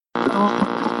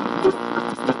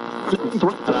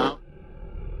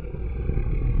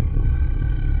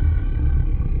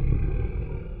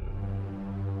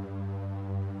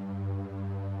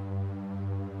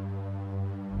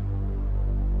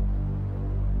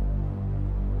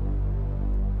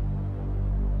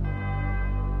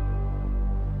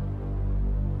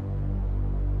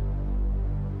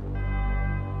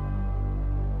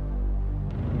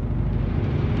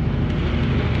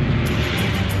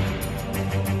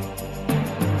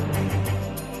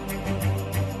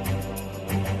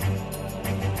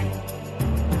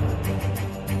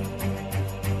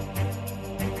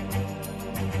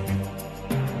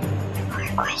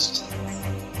Questions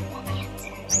and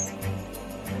answers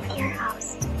with your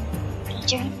host,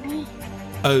 Adrian Lee.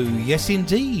 Oh, yes,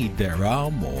 indeed. There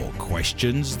are more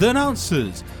questions than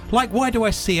answers. Like, why do I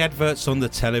see adverts on the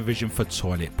television for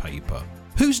toilet paper?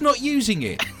 Who's not using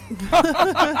it?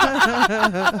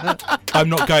 I'm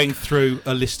not going through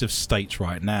a list of states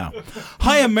right now.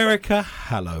 Hi, America.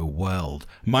 Hello, world.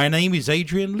 My name is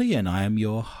Adrian Lee and I am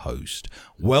your host.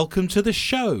 Welcome to the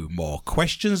show. More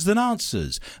questions than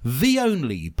answers. The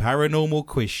only paranormal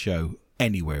quiz show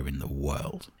anywhere in the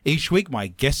world. Each week, my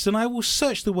guests and I will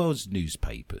search the world's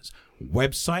newspapers,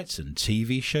 websites and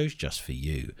TV shows just for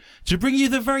you, to bring you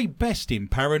the very best in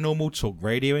paranormal talk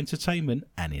radio entertainment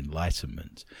and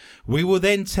enlightenment. We will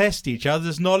then test each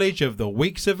other's knowledge of the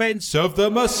week's events of the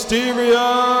mysterious,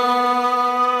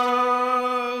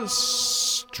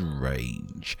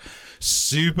 strange,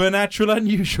 supernatural,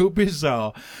 unusual,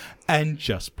 bizarre, and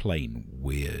just plain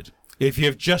weird. If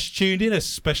you've just tuned in,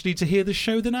 especially to hear the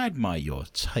show, then I admire your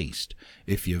taste.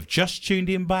 If you've just tuned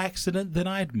in by accident, then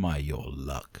I admire your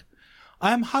luck.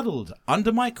 I am huddled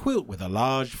under my quilt with a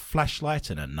large flashlight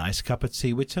and a nice cup of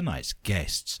tea with tonight's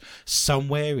guests,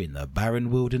 somewhere in the barren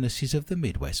wildernesses of the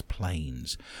Midwest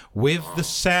Plains, with the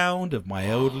sound of my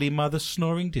elderly mother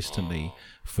snoring distantly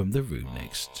from the room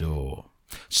next door.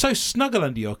 So snuggle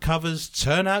under your covers,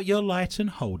 turn out your light and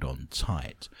hold on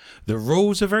tight. The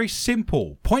rules are very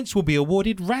simple. Points will be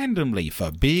awarded randomly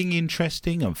for being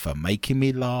interesting and for making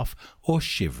me laugh or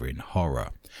shiver in horror.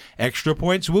 Extra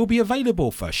points will be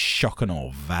available for shock and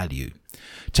awe value.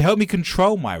 To help me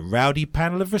control my rowdy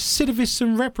panel of recidivists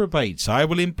and reprobates, I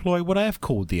will employ what I have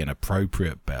called the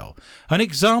inappropriate bell. An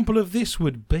example of this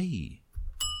would be...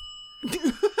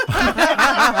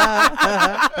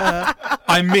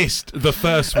 I missed the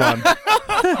first one, but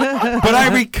I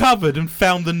recovered and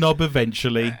found the knob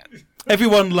eventually.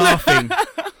 Everyone laughing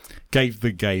gave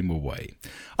the game away.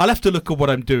 I'll have to look at what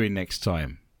I'm doing next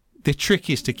time. The trick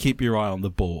is to keep your eye on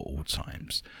the ball at all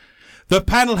times. The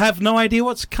panel have no idea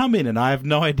what's coming, and I have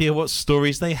no idea what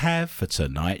stories they have for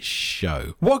tonight's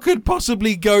show. What could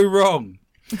possibly go wrong?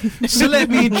 So let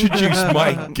me introduce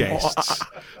my guests.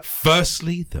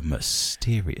 Firstly, the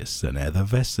mysterious and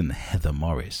effervescent Heather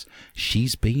Morris.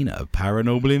 She's been a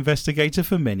paranormal investigator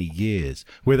for many years,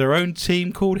 with her own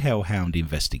team called Hellhound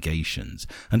Investigations,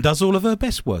 and does all of her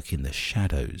best work in the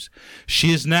shadows.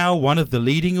 She is now one of the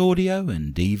leading audio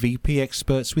and DVP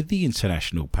experts with the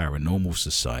International Paranormal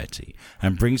Society,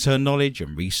 and brings her knowledge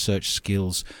and research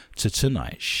skills to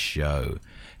tonight's show.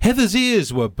 Heather's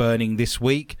ears were burning this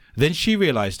week. Then she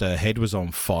realised her head was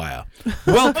on fire.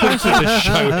 Welcome to the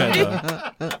show,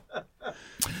 Heather.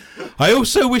 I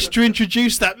also wish to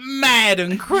introduce that mad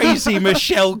and crazy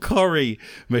Michelle Corrie.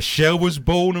 Michelle was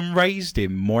born and raised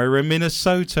in Moira,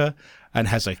 Minnesota, and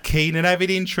has a keen and avid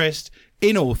interest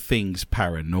in all things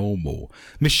paranormal.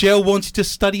 Michelle wanted to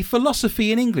study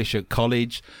philosophy and English at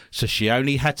college, so she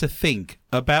only had to think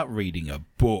about reading a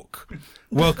book.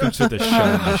 Welcome to the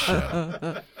show,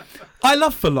 Michelle. I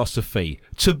love philosophy.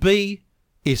 To be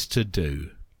is to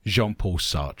do. Jean-Paul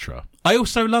Sartre. I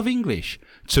also love English.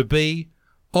 To be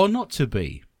or not to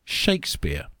be.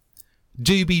 Shakespeare.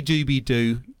 Doobie doobie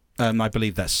doo. I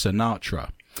believe that's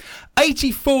Sinatra.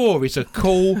 84 is a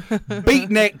cool,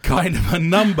 beatnik kind of a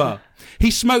number.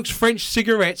 He smokes French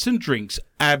cigarettes and drinks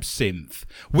absinthe.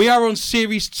 We are on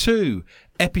Series 2,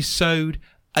 Episode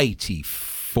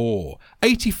 84.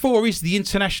 84 is the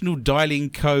international dialing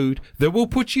code that will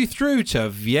put you through to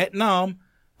Vietnam.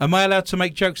 Am I allowed to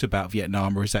make jokes about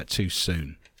Vietnam, or is that too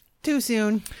soon? Too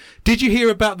soon. Did you hear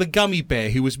about the gummy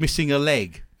bear who was missing a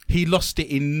leg? He lost it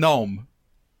in Nom.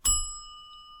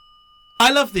 I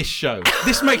love this show.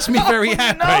 This makes me very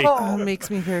happy. Oh, it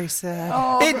makes me very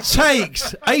sad. It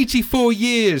takes 84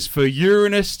 years for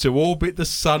Uranus to orbit the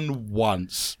sun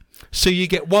once. So you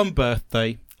get one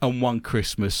birthday and one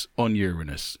Christmas on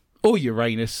Uranus. Or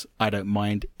Uranus, I don't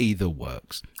mind, either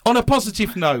works. On a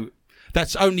positive note,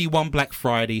 that's only one Black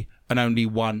Friday and only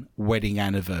one wedding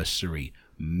anniversary.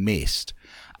 missed.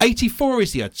 84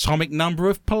 is the atomic number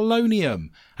of polonium,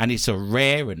 and it's a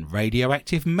rare and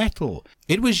radioactive metal.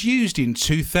 It was used in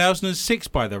 2006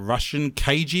 by the Russian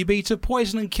KGB to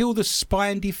poison and kill the spy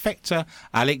and defector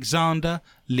Alexander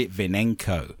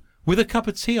Litvinenko. With a cup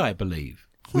of tea, I believe.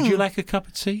 Would you like a cup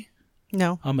of tea?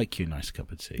 No. I'll make you a nice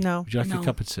cup of tea. No. Would you like No. a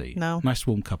cup of tea? No. Nice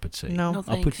warm cup of tea? No. No,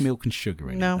 I'll put thanks. milk and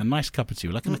sugar in No. it. A nice cup of tea.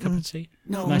 Would you like a cup of tea?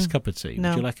 No. Nice cup of tea.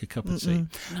 No. Would you like a cup of tea?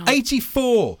 No.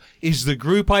 84 is the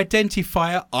group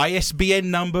identifier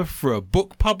ISBN number for a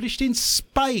book published in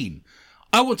Spain.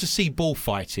 I want to see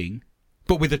bullfighting,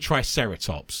 but with a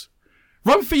triceratops.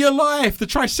 Run for your life! The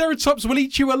triceratops will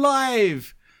eat you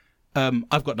alive!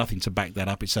 I've got nothing to back that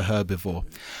up. It's a herbivore.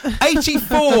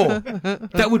 84!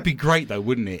 That would be great, though,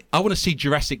 wouldn't it? I want to see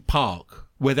Jurassic Park,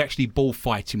 where they're actually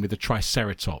bullfighting with a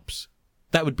triceratops.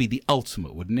 That would be the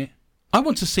ultimate, wouldn't it? I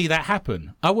want to see that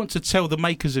happen. I want to tell the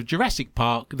makers of Jurassic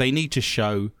Park they need to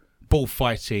show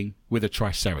bullfighting with a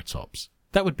triceratops.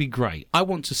 That would be great. I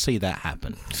want to see that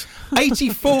happen.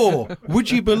 84, would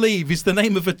you believe, is the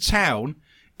name of a town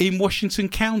in Washington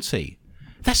County.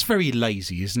 That's very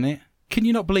lazy, isn't it? Can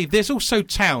you not believe? There's also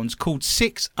towns called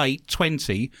 6, 8,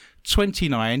 20,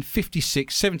 29,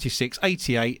 56, 76,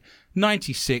 88,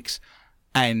 96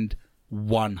 and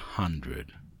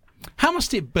 100. How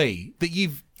must it be that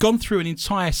you've gone through an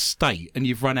entire state and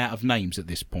you've run out of names at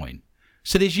this point?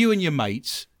 So there's you and your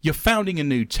mates, you're founding a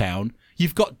new town,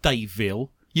 you've got Daveville,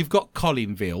 you've got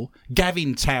Collinville,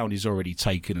 Gavin Town is already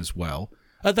taken as well.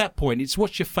 At that point, it's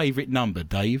what's your favourite number,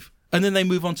 Dave? And then they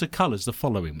move on to colours the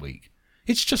following week.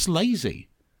 It's just lazy.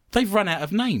 They've run out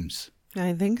of names.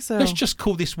 I think so. Let's just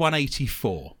call this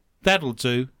 184. That'll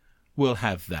do. We'll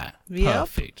have that. Yep.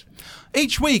 Perfect.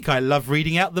 Each week, I love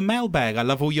reading out the mailbag. I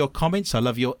love all your comments. I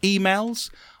love your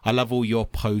emails. I love all your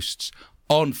posts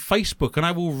on Facebook, and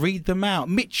I will read them out.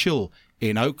 Mitchell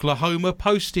in Oklahoma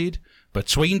posted,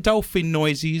 between dolphin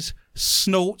noises,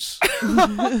 snorts.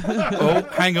 Oh,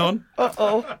 hang on.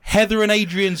 Uh-oh. Heather and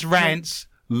Adrian's rants,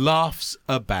 laughs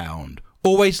abound.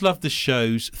 Always love the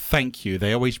shows. Thank you.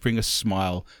 They always bring a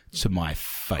smile to my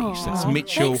face. That's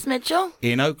Mitchell. Thanks, Mitchell.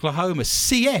 In Oklahoma.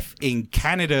 CF in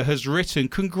Canada has written,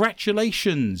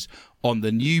 congratulations on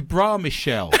the new bra,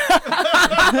 Michelle.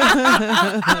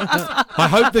 I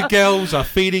hope the girls are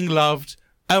feeling loved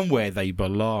and where they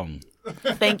belong.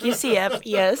 Thank you, CF.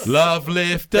 Yes. Love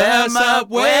lift us up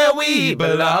where we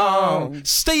belong.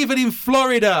 Stephen in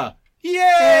Florida. Yay!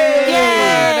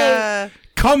 Yay!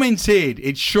 Commented,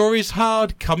 it sure is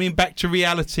hard coming back to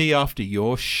reality after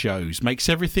your shows. Makes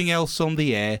everything else on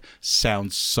the air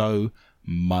sound so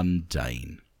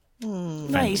mundane.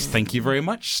 Thanks. Nice. Thank you very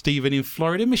much, Stephen in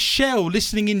Florida. Michelle,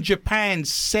 listening in Japan,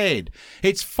 said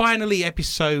it's finally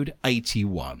episode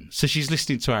 81. So she's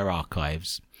listening to our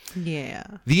archives. Yeah.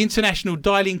 The international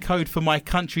dialing code for my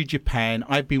country, Japan,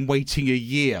 I've been waiting a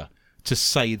year to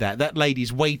say that. That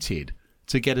lady's waited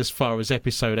to get as far as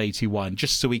episode 81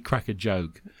 just so we crack a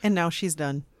joke. And now she's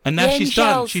done. And now Yay, she's done.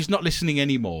 Michelle. She's not listening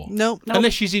anymore. Nope.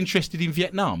 Unless she's interested in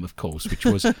Vietnam, of course, which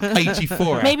was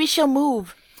 84. Maybe she'll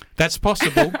move. That's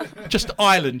possible. Just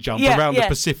island jump Yeah, around the yeah.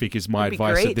 Pacific is my Would be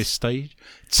advice at great. this stage.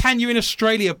 Tanya in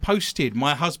Australia posted,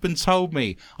 my husband told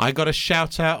me I got a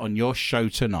shout out on your show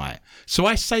tonight. So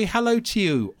I say hello to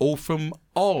you all from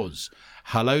Oz.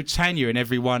 Hello, Tanya and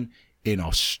everyone in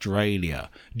Australia.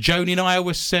 Joan in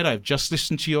Iowa said, I've just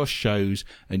listened to your shows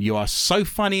and you are so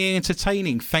funny and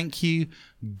entertaining. Thank you,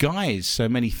 guys. So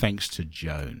many thanks to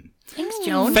Joan. Thanks,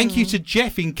 Joan. Thank you to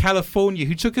Jeff in California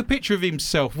who took a picture of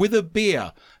himself with a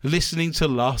beer listening to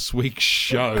last week's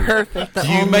show. Perfect. The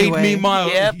You only made way. me smile.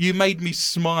 Yep. You made me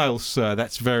smile, sir.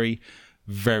 That's very,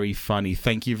 very funny.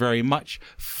 Thank you very much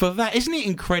for that. Isn't it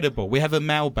incredible? We have a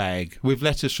mailbag with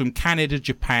letters from Canada,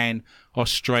 Japan,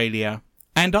 Australia,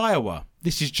 and Iowa.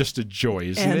 This is just a joy,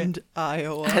 isn't And it?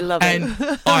 Iowa. I love it.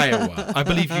 And Iowa. I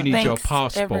believe you need your Thanks,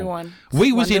 passport. everyone.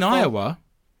 We was in Wonderful. Iowa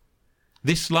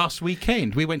this last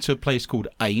weekend. We went to a place called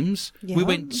Ames. Yeah. We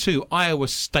went to Iowa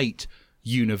State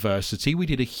University. We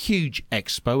did a huge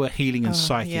expo, a healing and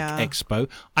psychic yeah. expo.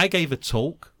 I gave a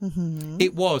talk.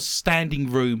 It was standing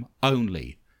room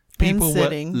only. People And were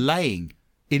sitting. laying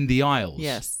in the aisles.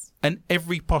 Yes. And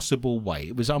every possible way.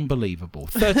 It was unbelievable.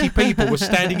 30 people were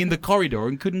standing in the corridor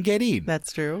and couldn't get in.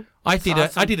 That's true. I did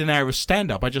awesome. I did an hour of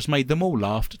stand-up. I just made them all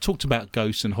laugh, talked about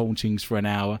ghosts and hauntings for an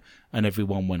hour, and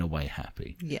everyone went away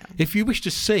happy. Yeah. If you wish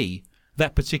to see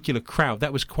that particular crowd,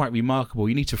 that was quite remarkable.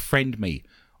 You need to friend me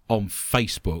on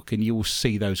Facebook, and you will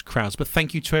see those crowds. But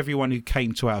thank you to everyone who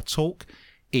came to our talk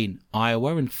in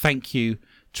Iowa, and thank you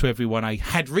to everyone I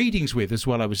had readings with as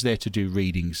well. I was there to do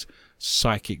readings,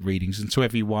 psychic readings, and to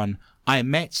everyone I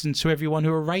met and to everyone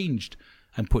who arranged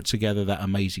and put together that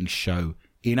amazing show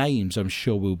in Ames. I'm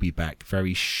sure we'll be back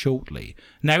very shortly.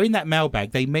 Now, in that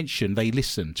mailbag, they mentioned they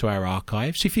listen to our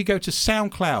archives. If you go to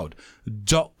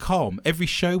soundcloud.com, every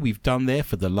show we've done there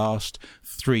for the last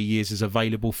 3 years is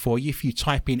available for you. If you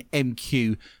type in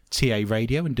Mqta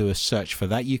Radio and do a search for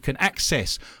that, you can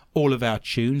access all of our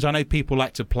tunes. I know people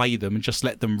like to play them and just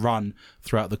let them run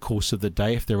throughout the course of the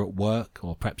day if they're at work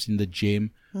or perhaps in the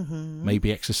gym.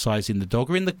 Maybe exercising the dog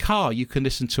or in the car. You can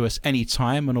listen to us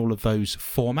anytime on all of those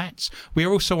formats. We are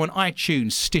also on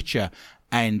iTunes, Stitcher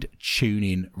and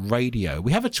TuneIn Radio.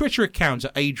 We have a Twitter account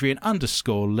at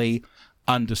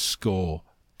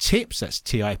Adrian_Lee_tips. That's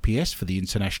TIPS for the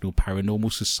International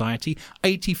Paranormal Society.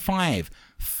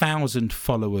 85,000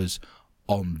 followers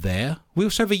on there. We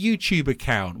also have a YouTube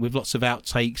account with lots of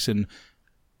outtakes and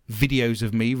videos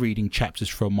of me reading chapters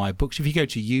from my books. If you go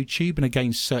to YouTube and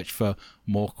again search for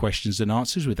More Questions and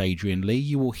Answers with Adrian Lee,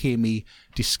 you will hear me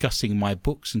discussing my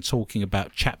books and talking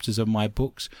about chapters of my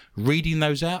books, reading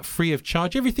those out free of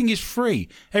charge. Everything is free.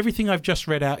 Everything I've just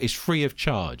read out is free of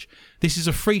charge. This is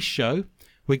a free show.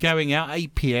 We're going out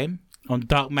 8 p.m. on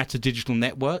Dark Matter Digital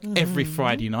Network every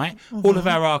Friday night. All of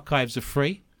our archives are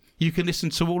free. You can listen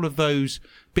to all of those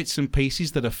bits and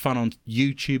pieces that are fun on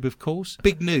YouTube, of course.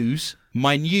 Big news,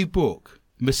 my new book,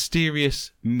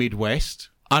 Mysterious Midwest,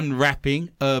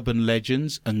 Unwrapping Urban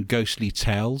Legends and Ghostly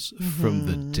Tales from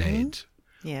the Dead,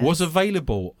 was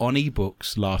available on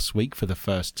ebooks last week for the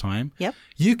first time. Yep.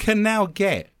 You can now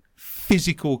get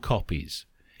physical copies.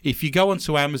 If you go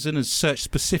onto Amazon and search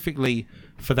specifically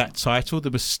for that title, The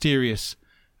Mysterious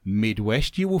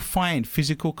Midwest, you will find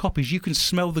physical copies. You can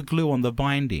smell the glue on the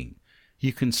binding.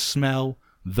 You can smell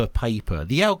the paper,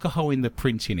 the alcohol in the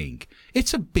printing ink.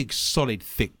 It's a big, solid,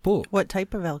 thick book. What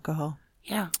type of alcohol?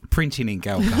 Yeah. Printing ink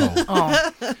alcohol.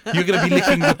 You're going to be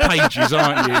licking the pages,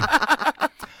 aren't you?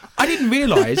 I didn't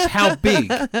realise how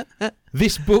big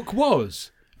this book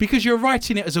was, because you're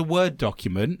writing it as a Word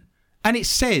document and it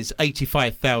says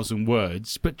 85,000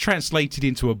 words, but translated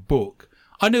into a book,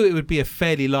 I knew it would be a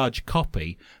fairly large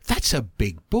copy. That's a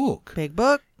big book. Big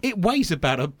book. It weighs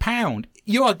about a pound.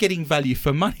 You are getting value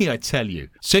for money, I tell you.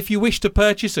 So if you wish to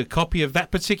purchase a copy of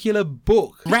that particular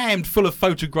book, rammed full of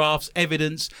photographs,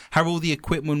 evidence, how all the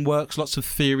equipment works, lots of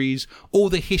theories, all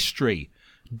the history,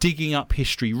 digging up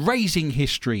history, raising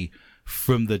history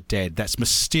from the dead. That's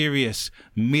Mysterious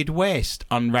Midwest,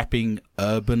 Unwrapping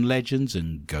Urban Legends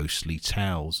and Ghostly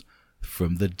Tales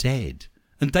from the Dead.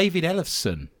 And David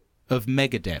Ellefson of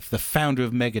Megadeth, the founder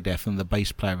of Megadeth and the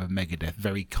bass player of Megadeth,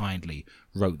 very kindly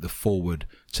wrote the foreword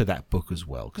to that book as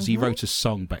well, because he wrote a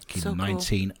song back in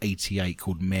 1988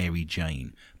 called Mary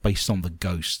Jane, based on the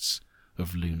ghosts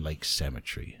of Loon Lake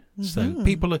Cemetery. So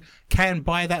people can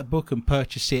buy that book and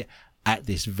purchase it at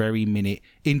this very minute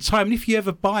in time. And if you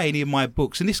ever buy any of my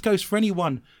books, and this goes for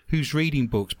anyone who's reading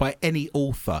books by any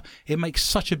author, it makes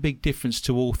such a big difference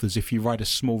to authors if you write a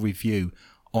small review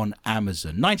on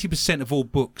Amazon. 90% of all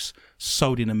books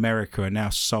sold in America are now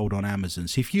sold on Amazon.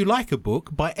 So if you like a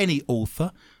book by any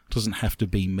author, doesn't have to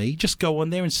be me, just go on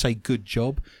there and say good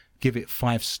job, give it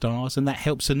 5 stars, and that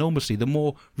helps enormously. The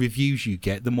more reviews you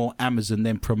get, the more Amazon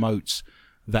then promotes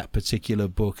that particular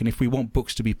book. And if we want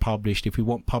books to be published, if we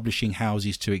want publishing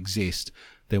houses to exist,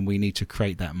 then we need to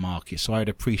create that market. So I'd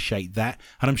appreciate that,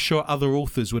 and I'm sure other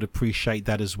authors would appreciate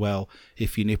that as well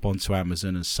if you nip onto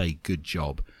Amazon and say good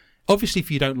job. Obviously, if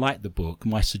you don't like the book,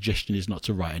 my suggestion is not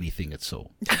to write anything at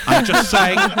all. I'm just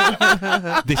saying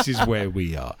this is where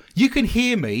we are. You can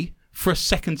hear me for a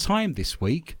second time this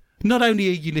week. Not only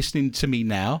are you listening to me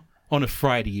now on a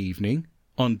Friday evening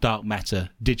on Dark Matter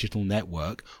Digital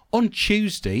Network, on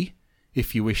Tuesday,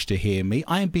 if you wish to hear me,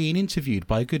 I am being interviewed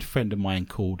by a good friend of mine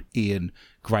called Ian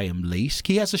Graham Leask.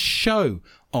 He has a show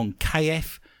on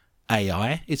KF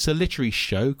AI. It's a literary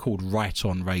show called Right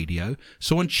On Radio.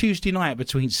 So on Tuesday night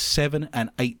between 7 and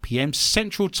 8 p.m.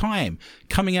 Central Time,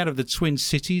 coming out of the Twin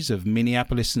Cities of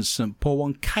Minneapolis and St. Paul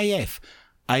on KF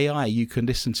AI, you can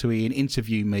listen to Ian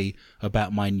interview me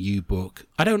about my new book.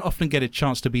 I don't often get a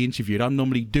chance to be interviewed. I'm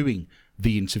normally doing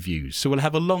the interviews. So we'll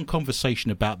have a long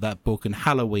conversation about that book and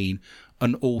Halloween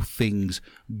and all things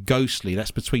ghostly.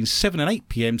 That's between 7 and 8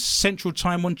 p.m. Central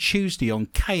Time on Tuesday on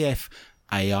KF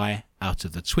AI out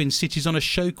of the Twin Cities on a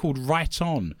show called Right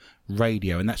On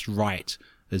Radio, and that's right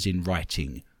as in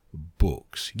writing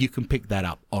books. You can pick that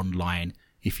up online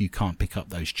if you can't pick up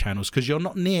those channels because you're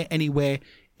not near anywhere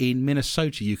in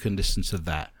Minnesota. You can listen to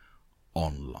that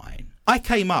online. I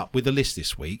came up with a list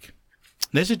this week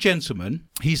There's a gentleman,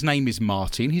 his name is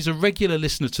Martin. He's a regular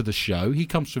listener to the show. He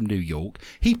comes from New York.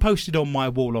 He posted on my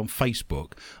wall on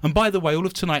Facebook. And by the way, all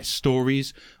of tonight's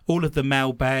stories, all of the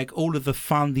mailbag, all of the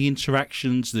fun, the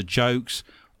interactions, the jokes,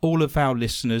 all of our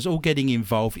listeners, all getting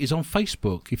involved is on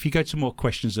Facebook. If you go to More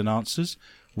Questions and Answers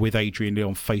with Adrian Lee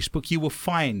on Facebook, you will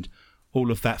find all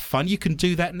of that fun. You can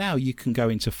do that now. You can go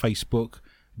into Facebook,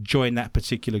 join that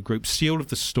particular group, see all of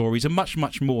the stories and much,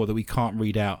 much more that we can't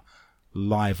read out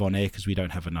live on air because we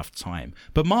don't have enough time.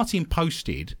 But Martin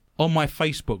posted on my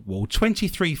Facebook wall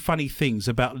 23 funny things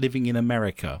about living in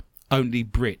America only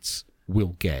Brits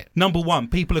will get. Number 1,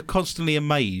 people are constantly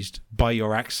amazed by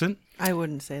your accent. I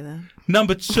wouldn't say that.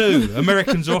 Number 2,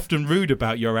 Americans are often rude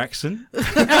about your accent.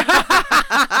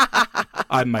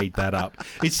 I made that up.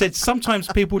 It said sometimes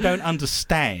people don't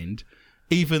understand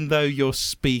even though you're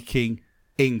speaking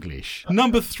English.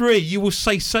 Number 3, you will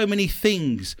say so many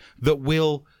things that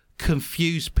will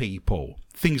confuse people.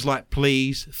 Things like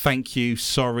please, thank you,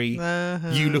 sorry,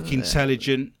 you look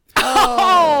intelligent.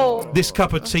 Oh, This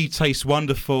cup of tea tastes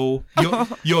wonderful.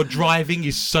 Your driving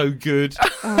is so good.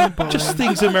 Just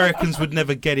things Americans would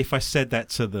never get if I said that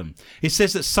to them. It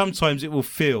says that sometimes it will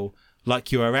feel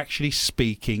like you are actually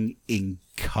speaking in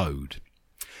code.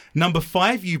 Number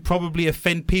 5, you probably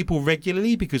offend people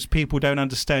regularly because people don't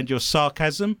understand your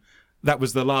sarcasm. That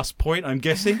was the last point, I'm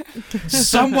guessing.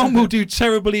 Someone will do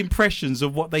terrible impressions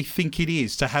of what they think it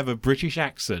is to have a British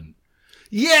accent.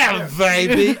 Yeah,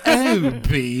 baby. Oh,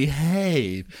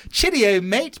 behave. Cheerio,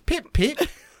 mate. Pip, pip.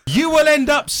 You will end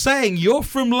up saying you're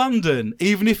from London,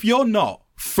 even if you're not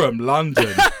from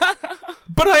London.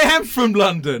 But I am from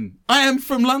London. I am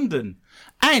from London.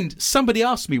 And somebody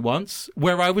asked me once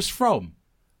where I was from.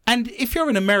 And if you're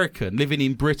an American living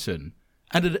in Britain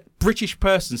and a British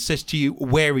person says to you,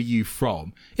 where are you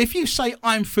from? If you say,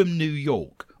 I'm from New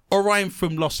York, or I'm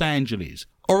from Los Angeles,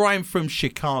 or I'm from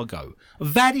Chicago,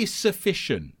 that is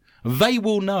sufficient. They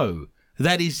will know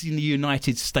that is in the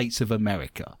United States of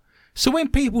America. So when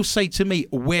people say to me,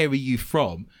 where are you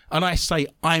from? And I say,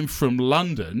 I'm from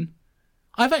London,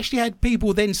 I've actually had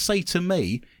people then say to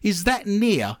me, is that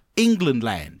near England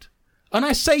land? And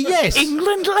I say, yes.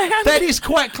 England land? That is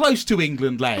quite close to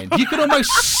England land. You can almost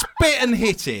spit and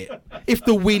hit it if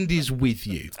the wind is with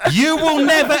you. You will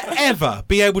never, ever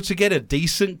be able to get a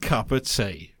decent cup of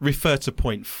tea. Refer to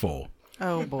point 4.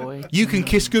 Oh, boy. You can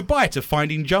kiss goodbye to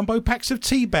finding jumbo packs of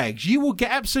tea bags. You will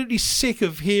get absolutely sick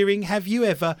of hearing, have you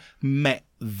ever met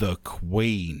the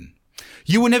Queen?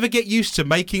 You will never get used to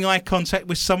making eye contact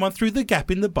with someone through the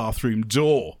gap in the bathroom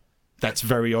door. That's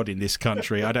very odd in this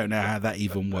country. I don't know how that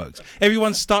even works.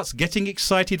 Everyone starts getting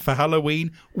excited for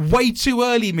Halloween way too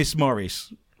early, Miss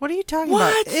Morris. What are you talking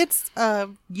What? about? It's a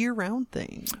year-round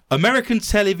thing. American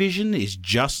television is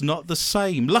just not the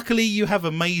same. Luckily, you have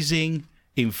amazing,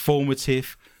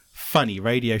 informative, funny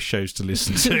radio shows to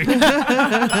listen to.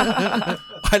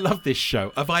 I love this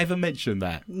show. Have I ever mentioned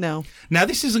that? No. Now,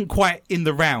 this isn't quite in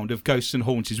the round of Ghosts and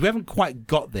Hauntings. We haven't quite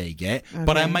got there yet,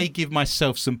 but I may give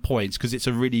myself some points because it's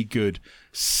a really good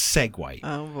segue.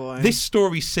 Oh, boy. This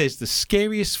story says the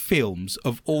scariest films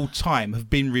of all time have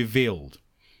been revealed.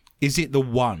 Is it the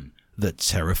one that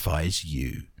terrifies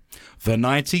you? The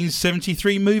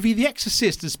 1973 movie The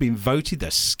Exorcist has been voted the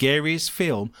scariest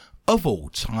film of all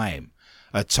time.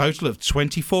 A total of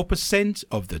 24%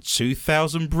 of the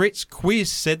 2,000 Brits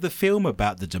quiz said the film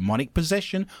about the demonic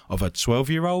possession of a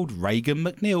 12-year-old Reagan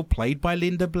McNeil, played by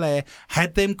Linda Blair,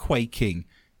 had them quaking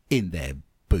in their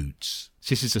boots.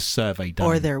 This is a survey done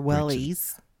Or in their Britain.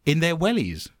 wellies. In their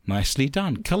wellies. Nicely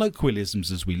done.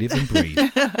 Colloquialisms as we live and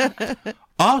breathe.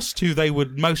 Asked who they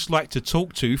would most like to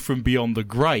talk to from beyond the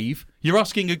grave, you're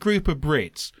asking a group of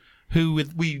Brits who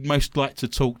would we most like to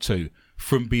talk to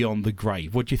from beyond the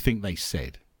grave. What do you think they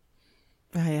said?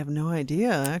 I have no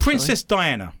idea, actually. Princess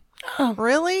Diana.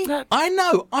 Really? I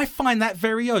know. I find that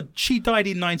very odd. She died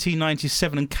in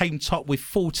 1997 and came top with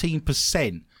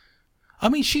 14%. I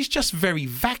mean, she's just very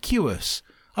vacuous.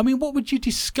 I mean, what would you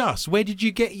discuss? Where did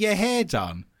you get your hair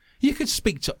done? You could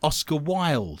speak to Oscar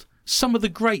Wilde, some of the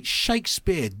great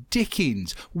Shakespeare,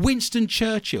 Dickens, Winston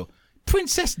Churchill.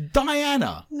 Princess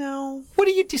Diana. No. What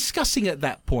are you discussing at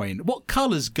that point? What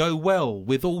colours go well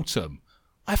with autumn?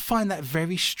 I find that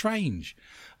very strange.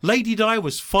 Lady Di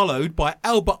was followed by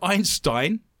Albert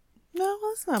Einstein No,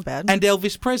 that's not bad. and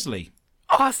Elvis Presley.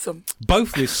 Awesome.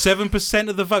 Both with 7%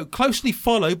 of the vote, closely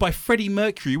followed by Freddie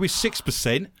Mercury with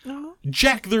 6%,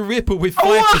 Jack the Ripper with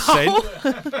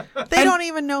 5%, They don't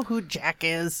even know who Jack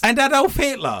is. and Adolf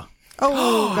Hitler.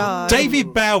 Oh, God.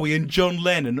 David Bowie and John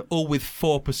Lennon all with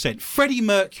 4%. Freddie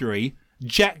Mercury,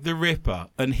 Jack the Ripper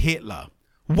and Hitler.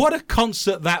 What a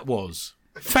concert that was.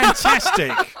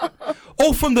 Fantastic.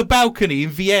 All from the balcony in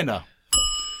Vienna.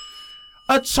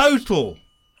 A total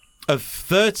of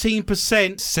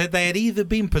 13% said they had either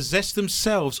been possessed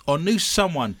themselves or knew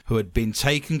someone who had been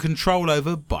taken control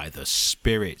over by the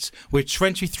spirits, with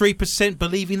 23%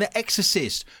 believing the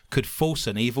exorcist could force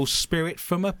an evil spirit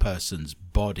from a person's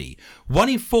body. 1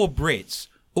 in 4 Brits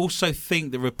also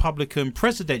think the Republican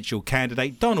presidential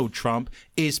candidate Donald Trump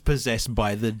is possessed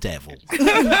by the devil.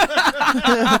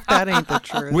 That ain't the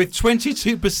truth. With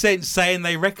 22% saying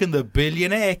they reckon the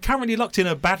billionaire currently locked in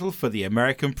a battle for the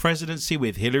American presidency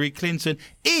with Hillary Clinton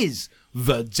is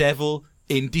the devil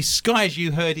in disguise.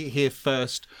 You heard it here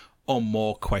first on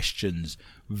More Questions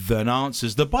Than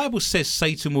Answers. The Bible says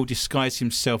Satan will disguise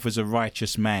himself as a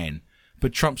righteous man,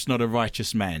 but Trump's not a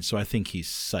righteous man, so I think he's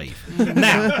safe.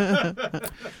 Now,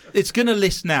 it's going to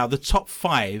list now the top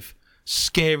 5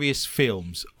 scariest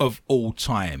films of all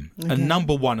time. Okay. And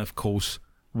number 1, of course,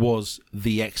 was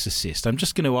The Exorcist. I'm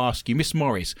just going to ask you, Miss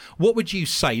Morris, what would you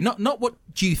say? Not what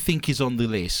do you think is on the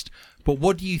list, but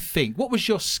what do you think? What was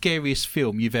your scariest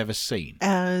film you've ever seen?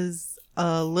 As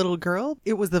a little girl,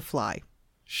 it was The Fly.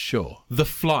 Sure. The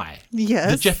Fly. Yes.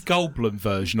 The Jeff Goldblum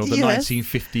version or the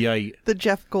 1958. The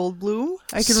Jeff Goldblum.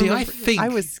 I can remember. I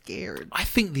was scared. I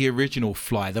think the original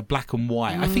Fly, the black and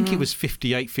white, I think it was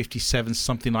 58, 57,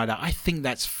 something like that. I think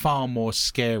that's far more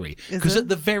scary. Because at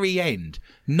the very end,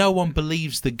 no one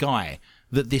believes the guy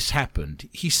that this happened.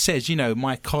 He says, you know,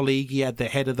 my colleague, he had the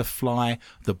head of the fly,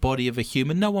 the body of a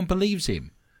human. No one believes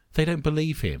him. They don't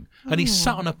believe him. And he's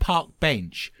sat on a park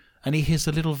bench and he hears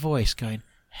a little voice going,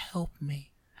 help me.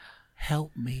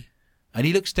 Help me. And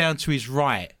he looks down to his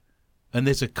right and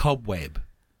there's a cobweb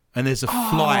and there's a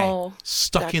fly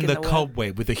stuck in the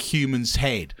cobweb with a human's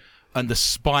head and the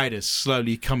spider's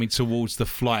slowly coming towards the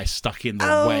fly stuck in the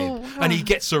web. And he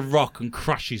gets a rock and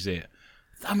crushes it.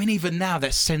 I mean, even now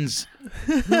that sends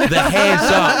the hairs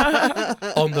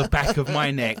up on the back of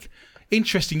my neck.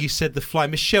 Interesting you said the fly.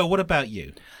 Michelle, what about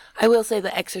you? I will say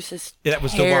The Exorcist that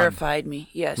was terrified me.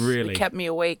 Yes. Really? It kept me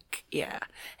awake. Yeah.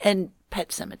 And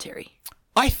Pet Cemetery.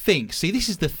 I think, see, this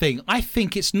is the thing. I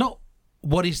think it's not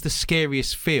what is the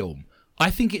scariest film. I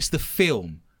think it's the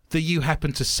film that you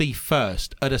happen to see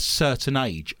first at a certain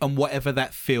age and whatever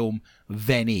that film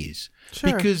then is.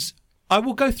 Sure. Because I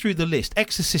will go through the list.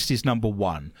 Exorcist is number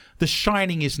 1. The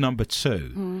Shining is number 2.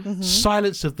 Mm-hmm.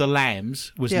 Silence of the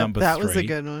Lambs was number 3. That was a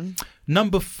good one.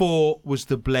 Number 4 was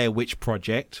The Blair Witch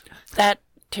Project. That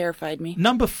terrified me.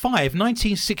 Number 5,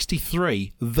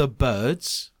 1963, The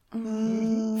Birds.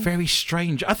 Very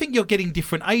strange. I think you're getting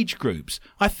different age groups.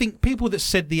 I think people that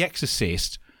said The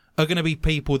Exorcist are going to be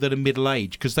people that are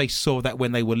middle-aged because they saw that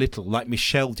when they were little, like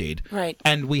Michelle did. Right.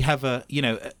 And we have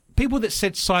people that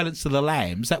said Silence of the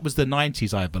Lambs, that was the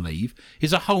 90s, I believe,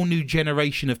 is a whole new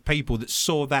generation of people that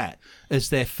saw that as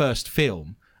their first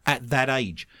film at that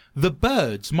age. The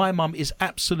Birds, my mum is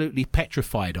absolutely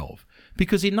petrified of.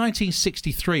 Because in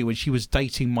 1963, when she was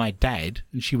dating my dad,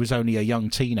 and she was only a young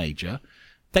teenager,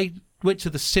 they went to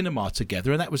the cinema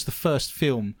together, and that was the first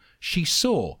film she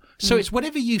saw. So it's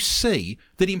whatever you see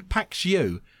that impacts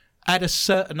you at a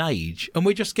certain age, and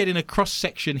we're just getting a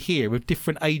cross-section here of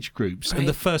different age groups and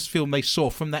the first film they saw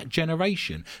from that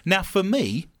generation. Now, for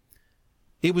me,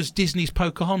 it was Disney's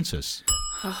Pocahontas.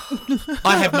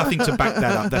 I have nothing to back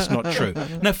that up. That's not true.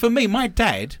 Now, for me, my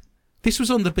dad, this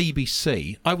was on the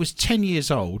BBC. I was 10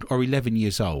 years old or 11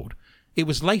 years old. It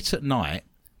was late at night.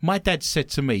 My dad said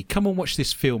to me, come and watch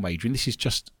this film, Adrian. This is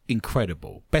just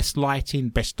incredible. Best lighting,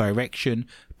 best direction,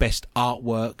 best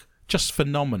artwork, just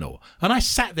phenomenal. And I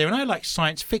sat there and I like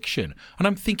science fiction. And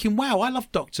I'm thinking, wow, I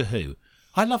love Doctor Who.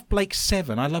 I love Blake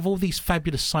Seven. I love all these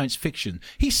fabulous science fiction.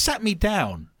 He sat me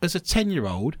down as a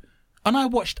 10-year-old and I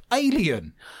watched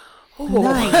Alien.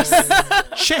 Nice.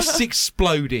 Chests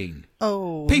exploding.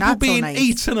 Oh, people not being so nice.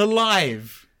 eaten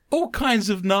alive. All kinds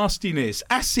of nastiness,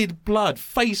 acid blood,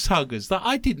 face huggers that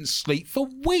I didn't sleep for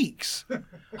weeks.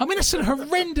 I mean, that's a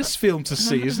horrendous film to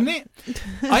see, isn't it?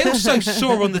 I also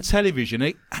saw on the television,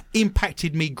 it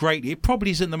impacted me greatly. It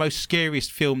probably isn't the most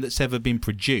scariest film that's ever been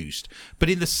produced, but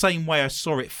in the same way I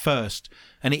saw it first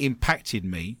and it impacted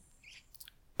me,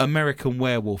 American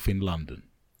Werewolf in London.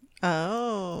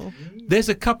 Oh. There's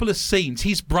a couple of scenes.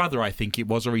 His brother, I think it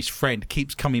was, or his friend,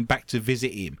 keeps coming back to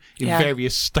visit him in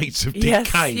various states of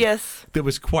decay. Yes. That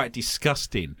was quite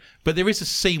disgusting. But there is a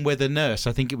scene where the nurse,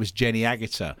 I think it was Jenny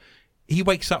Agutter, he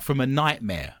wakes up from a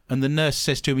nightmare and the nurse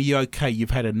says to him, are you okay? You've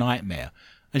had a nightmare.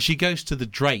 And she goes to the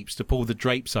drapes to pull the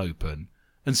drapes open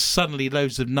and suddenly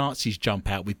loads of Nazis jump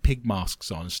out with pig masks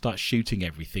on and start shooting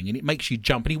everything, and it makes you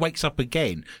jump, and he wakes up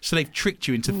again. So they've tricked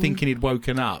you into thinking he'd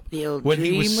woken up. The old when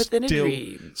dream he was within still, a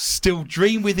dream. Still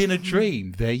dream within a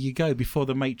dream. There you go, before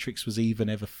the Matrix was even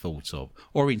ever thought of.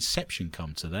 Or Inception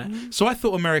come to that. So I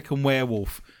thought American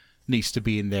Werewolf needs to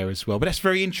be in there as well. But that's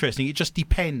very interesting. It just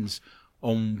depends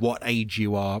on what age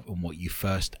you are and what you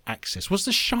first access. Was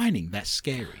The Shining that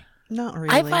scary? Not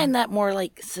really. I find that more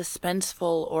like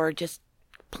suspenseful or just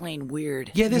plain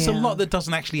weird. Yeah, there's a lot that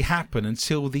doesn't actually happen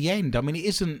until the end. I mean,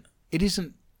 is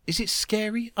it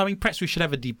scary? I mean, perhaps we should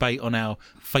have a debate on our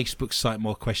Facebook site,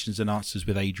 More Questions and Answers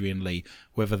with Adrian Lee,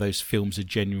 whether those films are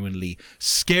genuinely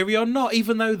scary or not.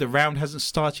 Even though the round hasn't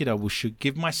started, I should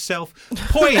give myself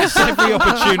points every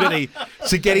opportunity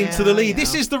to get into the lead. Yeah.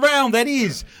 This is the round, that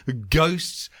is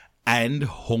Ghosts and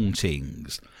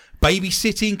Hauntings.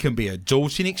 Babysitting can be a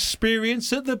daunting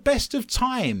experience at the best of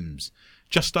times.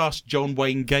 Just ask John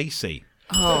Wayne Gacy.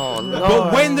 Oh, Lord.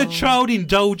 But when the child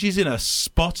indulges in a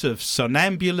spot of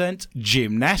somnambulant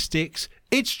gymnastics,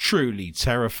 it's truly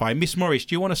terrifying. Miss Morris,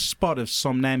 do you want a spot of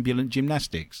somnambulant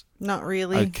gymnastics? Not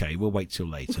really. Okay, we'll wait till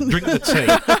later. Drink the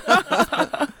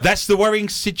tea. That's the worrying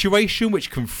situation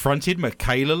which confronted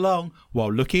Michaela Long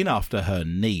while looking after her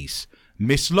niece.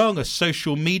 Miss Long, a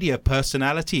social media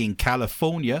personality in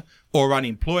California, or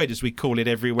unemployed as we call it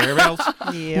everywhere else,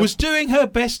 was doing her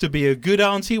best to be a good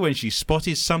auntie when she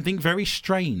spotted something very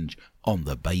strange on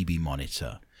the baby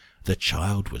monitor. The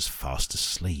child was fast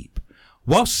asleep,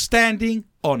 while standing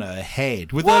on her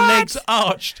head with her legs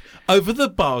arched over the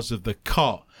bars of the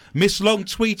cot. Miss Long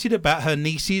tweeted about her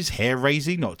niece's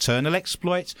hair-raising nocturnal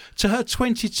exploits to her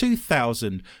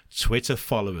 22,000 Twitter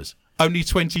followers. Only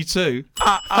 22.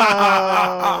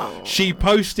 She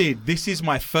posted, "This is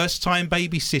my first time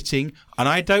babysitting and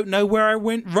I don't know where I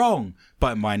went wrong,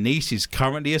 but my niece is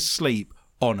currently asleep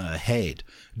on her head.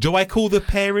 Do I call the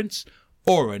parents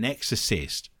or an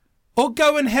exorcist? Or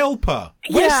go and help her?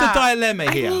 Where's the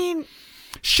dilemma here?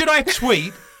 Should I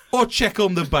tweet or check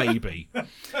on the baby?"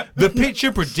 The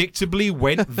picture predictably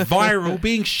went viral,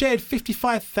 being shared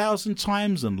 55,000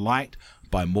 times and liked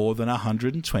by more than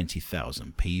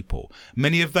 120,000 people.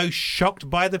 Many of those shocked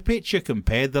by the picture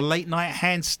compared the late-night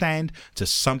handstand to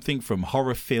something from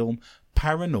horror film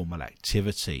Paranormal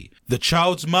Activity. The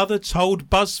child's mother told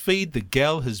BuzzFeed the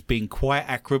girl has been quite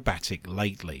acrobatic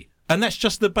lately. And that's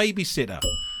just the babysitter.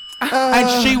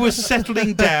 And she was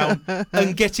settling down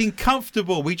and getting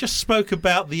comfortable. We just spoke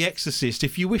about The Exorcist.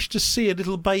 If you wish to see a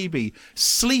little baby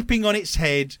sleeping on its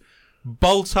head,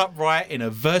 bolt upright in a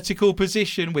vertical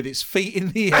position with its feet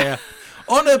in the air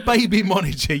on a baby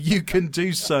monitor, you can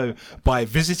do so by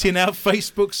visiting our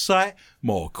Facebook site,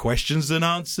 More Questions and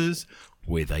Answers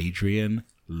with Adrian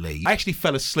Lee. I actually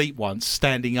fell asleep once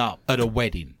standing up at a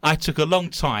wedding. I took a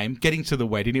long time getting to the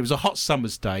wedding. It was a hot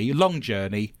summer's day, long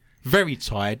journey, very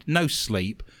tired, no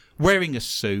sleep, wearing a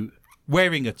suit,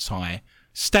 wearing a tie,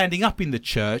 standing up in the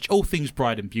church, all things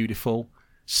bright and beautiful,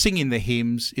 singing the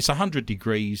hymns. It's 100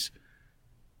 degrees.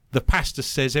 The pastor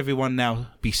says, "Everyone now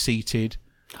be seated."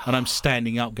 And I'm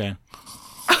standing up going,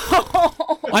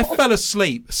 I fell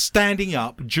asleep standing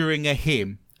up during a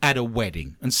hymn at a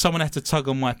wedding. And someone had to tug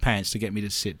on my pants to get me to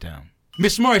sit down.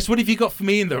 Miss Morris, what have you got for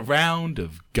me in the round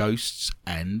of Ghosts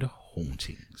and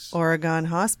Hauntings? Oregon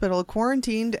hospital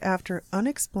quarantined after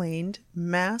unexplained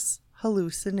mass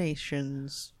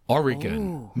hallucinations.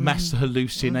 Oregon, mass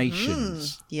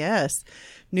hallucinations. Yes.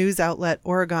 News outlet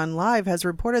Oregon Live has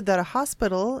reported that a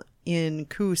hospital in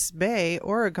Coos Bay,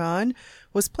 Oregon,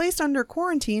 was placed under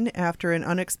quarantine after an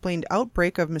unexplained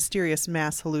outbreak of mysterious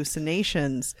mass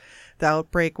hallucinations. The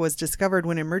outbreak was discovered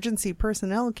when emergency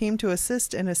personnel came to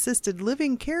assist an assisted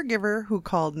living caregiver who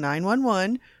called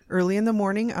 911 early in the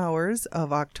morning hours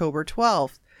of October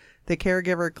 12th. The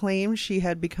caregiver claimed she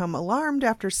had become alarmed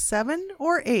after 7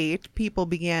 or 8 people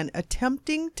began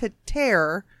attempting to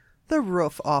tear the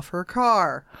roof off her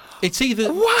car. It's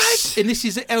either... What? And this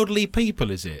is elderly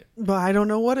people, is it? But I don't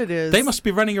know what it is. They must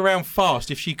be running around fast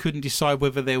if she couldn't decide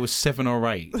whether there was 7 or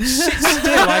 8. Sit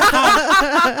still, I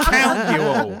can't count you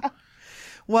all.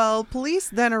 Well, police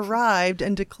then arrived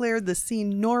and declared the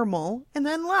scene normal and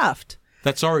then left.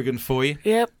 That's Oregon for you.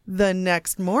 Yep. The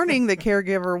next morning, the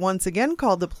caregiver once again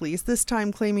called the police, this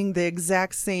time claiming the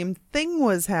exact same thing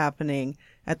was happening.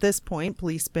 At this point,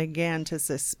 police began to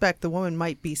suspect the woman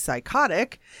might be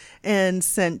psychotic and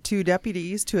sent 2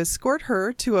 deputies to escort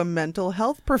her to a mental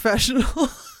health professional.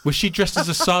 Was she dressed as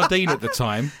a sardine at the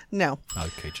time? No.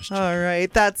 Okay, just All checking.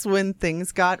 right, that's when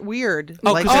things got weird.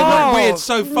 Oh, because they that. went weird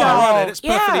so far, aren't they? It's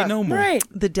perfectly normal. Right.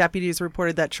 The deputies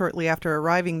reported that shortly after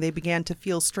arriving, they began to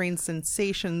feel strange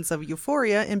sensations of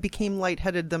euphoria and became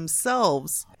lightheaded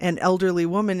themselves. An elderly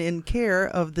woman in care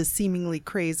of the seemingly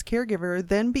crazed caregiver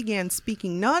then began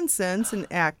speaking nonsense and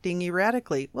acting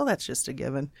erratically. Well, that's just a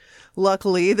given.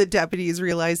 Luckily, the deputies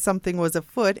realized something was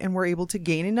afoot and were able to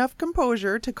gain enough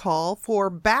composure to call for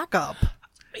backup.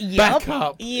 Back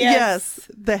up. Yes,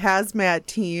 the hazmat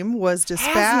team was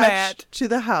dispatched to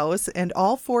the house, and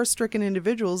all 4 stricken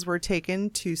individuals were taken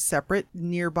to separate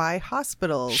nearby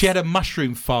hospitals. She had a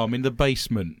mushroom farm in the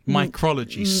basement.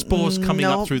 Micrology. Spores coming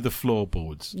up through the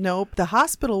floorboards. Nope. The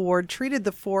hospital ward treated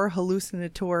the 4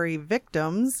 hallucinatory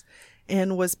victims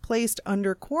and was placed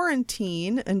under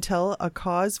quarantine until a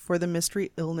cause for the mystery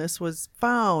illness was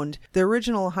found. The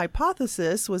original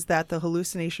hypothesis was that the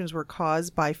hallucinations were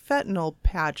caused by fentanyl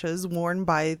patches worn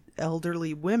by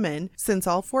elderly women, since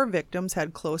all 4 victims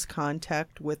had close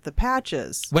contact with the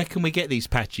patches. Where can we get these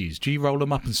patches? Do you roll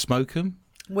them up and smoke them?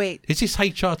 Wait, Is this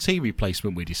HRT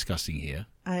replacement we're discussing here?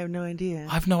 I have no idea.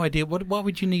 I have no idea. Why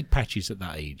would you need patches at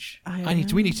that age? I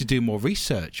We need to do more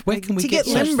research. Where can we to get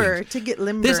get such limber? things? To get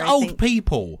limber, There's I old think.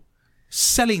 people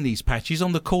selling these patches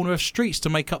on the corner of streets to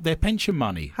make up their pension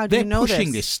money. How do you They're know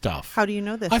pushing this? this stuff. How do you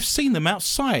know this? I've seen them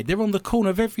outside. They're on the corner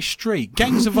of every street.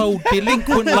 Gangs of old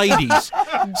delinquent ladies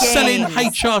selling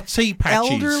HRT patches.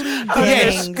 Elderly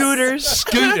Yes, gangs.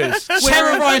 Scooters.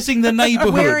 Terrorising the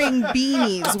neighbourhood. Wearing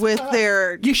beanies with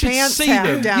their You should pants see half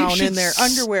them. You down should and their s-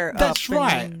 underwear up. That's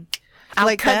right. and- I'll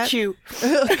like cut that? you.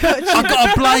 I've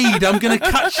got a blade. I'm going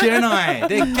to cut you, and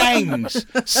they're gangs,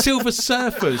 silver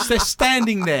surfers. They're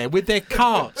standing there with their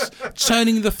carts,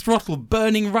 turning the throttle,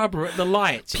 burning rubber at the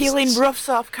lights. Peeling roofs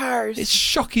off cars. It's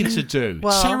shocking to do.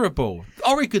 Well- Terrible.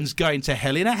 Oregon's going to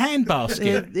hell in a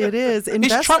handbasket. It is.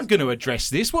 Is Trump going to address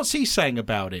this? What's he saying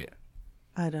about it?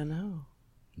 I don't know.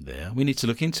 There, we need to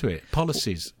look into it.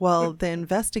 Policies. Well, the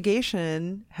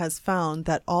investigation has found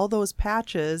that all those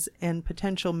patches and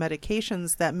potential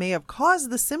medications that may have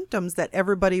caused the symptoms that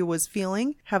everybody was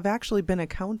feeling have actually been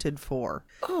accounted for.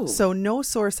 Oh. So no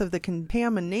source of the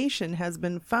contamination has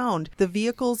been found. The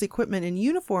vehicles, equipment, and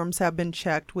uniforms have been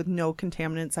checked with no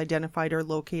contaminants identified or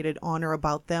located on or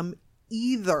about them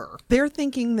either. They're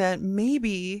thinking that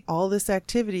maybe all this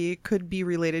activity could be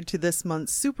related to this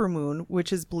month's supermoon,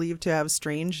 which is believed to have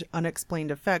strange, unexplained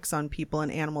effects on people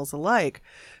and animals alike.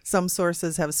 Some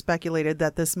sources have speculated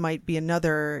that this might be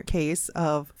another case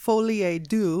of folie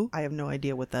douce. I have no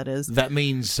idea what that is. That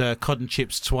means cotton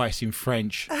chips twice in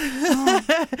French.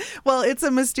 Well, it's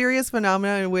a mysterious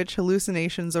phenomenon in which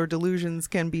hallucinations or delusions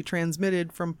can be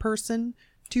transmitted from person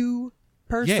to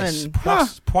person. Yes,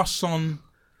 poisson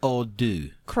or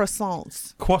deux.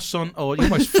 Croissants. Croissant or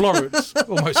almost Florence.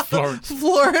 Almost Florence.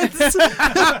 Florence.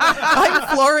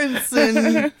 I'm Florence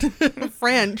in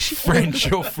French.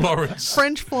 French or Florence.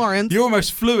 French Florence. You're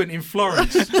almost fluent in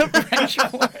Florence.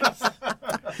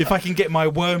 If I can get my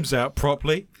worms out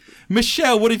properly.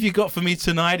 Michelle, what have you got for me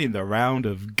tonight in the round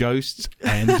of ghosts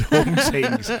and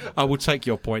hauntings? I will take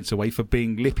your points away for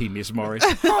being lippy, Miss Morris.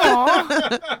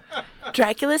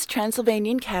 Dracula's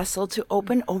Transylvanian castle to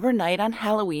open overnight on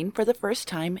Halloween for the first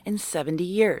time in 70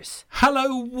 years.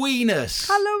 Halloweenus.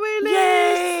 Halloween.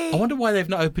 Yay! I wonder why they've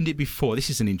not opened it before. This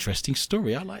is an interesting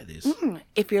story. I like this.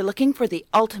 If you're looking for the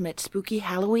ultimate spooky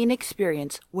Halloween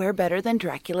experience, where better than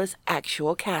Dracula's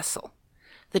actual castle?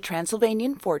 The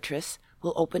Transylvanian fortress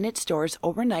will open its doors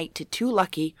overnight to 2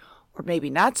 lucky, or maybe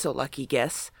not so lucky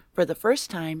guests, for the first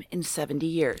time in 70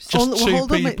 years. Just two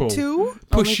hold on, people. 2?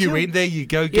 Push you Only 2. in. There you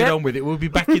go. Get Yep. on with it. We'll be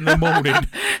back in the morning.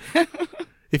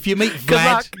 If you meet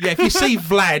luck. Vlad, if you see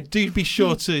Vlad, do be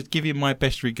sure to give him my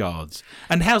best regards.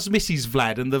 And how's Mrs.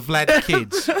 Vlad and the Vlad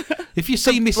kids? If you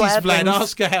see Mrs. Vlad, Vladlings.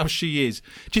 ask her how she is.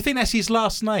 Do you think that's his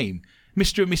last name?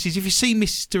 Mr. and Mrs. If you see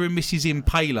Mr. and Mrs.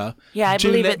 Impaler, Yeah, I do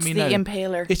believe let it's me the know.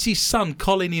 Impaler. It's his son,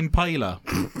 Colin Impaler.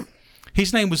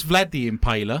 His name was Vlad the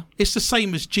Impaler. It's the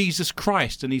same as Jesus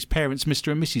Christ and his parents,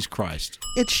 Mr. and Mrs. Christ.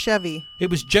 It's Chevy. It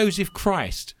was Joseph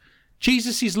Christ.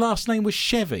 Jesus' last name was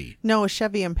Chevy. No,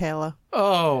 Chevy Impala.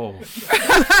 Oh.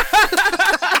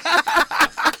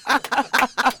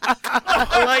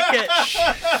 I like it.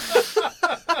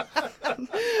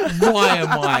 Why am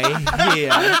I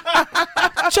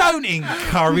here? Don't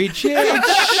encourage it.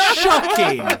 It's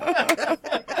shocking.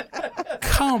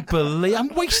 can't believe I'm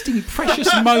wasting precious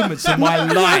moments of my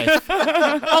life.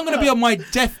 I'm going to be on my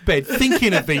deathbed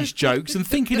thinking of these jokes and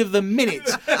thinking of the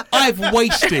minutes I've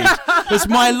wasted as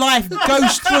my life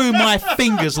goes through my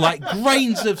fingers like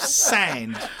grains of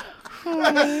sand.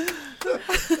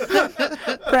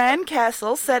 Bran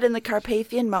Castle, set in the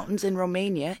Carpathian Mountains in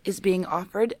Romania, is being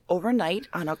offered overnight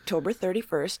on October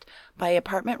 31st by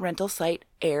apartment rental site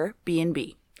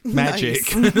Airbnb.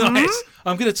 Magic. Nice.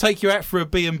 I'm going to take you out for a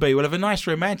B&B. We'll have a nice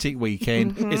romantic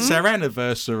weekend. It's our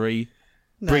anniversary.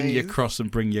 Bring your cross and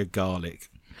bring your garlic.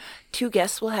 2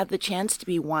 guests will have the chance to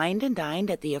be wined and dined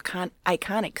at the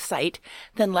iconic site,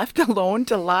 then left alone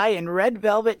to lie in red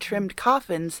velvet-trimmed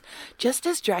coffins, just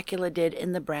as Dracula did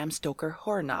in the Bram Stoker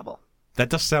horror novel. That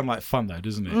does sound like fun, though,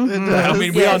 doesn't it? does. I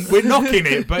mean, we're knocking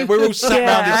it, but we're all sat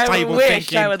around this table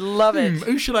thinking, I would love it.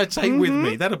 who should I take with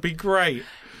me? That'd be great.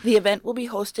 The event will be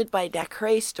hosted by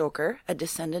Dacre Stoker, a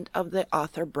descendant of the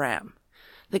author Bram.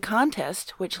 The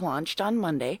contest, which launched on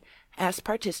Monday, asked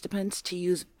participants to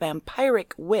use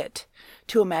vampiric wit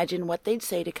to imagine what they'd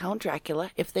say to Count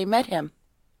Dracula if they met him.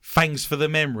 Fangs for the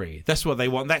memory. That's what they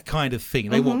want, that kind of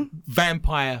thing. They want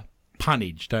vampire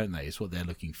punnage, don't they, is what they're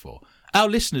looking for. Our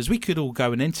listeners, we could all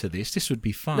go and enter this. This would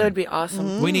be fun. That would be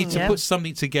awesome. We need to put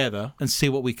something together and see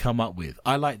what we come up with.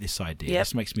 I like this idea.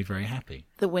 This makes me very happy.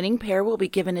 The winning pair will be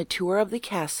given a tour of the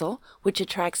castle, which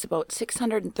attracts about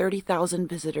 630,000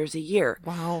 visitors a year.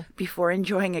 Wow. Before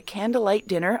enjoying a candlelight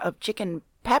dinner of chicken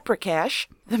paprikash,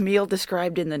 the meal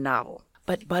described in the novel.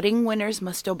 But budding winners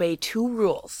must obey 2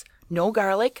 rules. No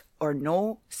garlic or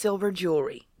no silver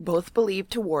jewelry, both believed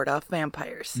to ward off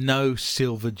vampires. No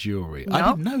silver jewelry. No. I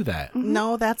didn't know that.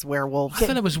 No, that's werewolves. I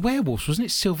thought it was werewolves, wasn't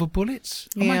it? Silver bullets?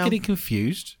 Am I Yeah. getting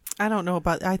confused? I don't know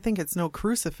about. I think it's no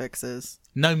crucifixes.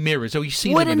 No mirrors. Oh, you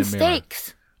see them Wooden in a mirror.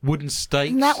 stakes. Wooden stakes.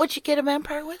 Isn't that what you get a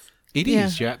vampire with? It Yeah.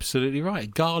 is. You're absolutely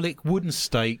right. Garlic, wooden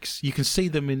stakes. You can see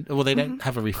them in. Well, they don't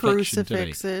have a reflection.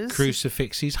 Crucifixes. Do they?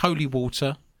 Crucifixes. Holy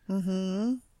water.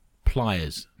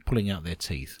 Pliers pulling out their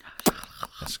teeth.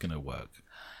 That's going to work.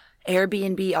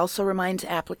 Airbnb also reminds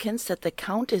applicants that the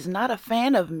Count is not a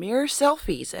fan of mirror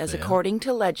selfies, as according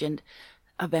to legend,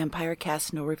 a vampire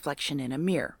casts no reflection in a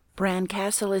mirror. Bran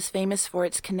Castle is famous for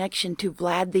its connection to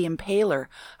Vlad the Impaler,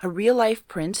 a real-life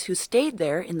prince who stayed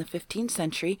there in the 15th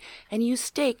century and used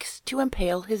stakes to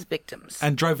impale his victims.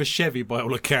 And drove a Chevy by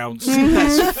all accounts.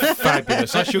 That's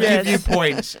fabulous. I shall give you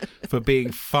points for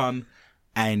being fun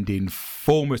and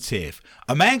informative.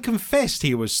 A man confessed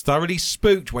he was thoroughly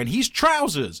spooked when his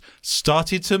trousers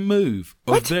started to move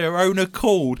of their own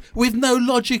accord with no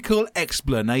logical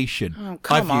explanation.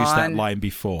 I've used that line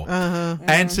before.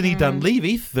 Anthony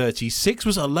Dunleavy, 36,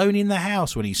 was alone in the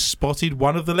house when he spotted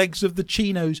one of the legs of the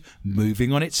chinos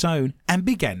moving on its own and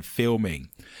began filming.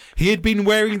 He had been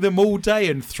wearing them all day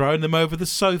and thrown them over the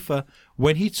sofa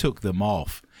when he took them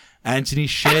off. Anthony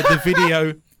shared the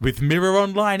video with Mirror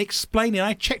Online, explaining,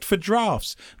 I checked for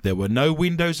drafts. There were no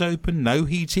windows open, no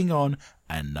heating on,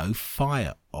 and no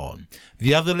fire on.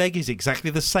 The other leg is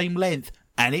exactly the same length,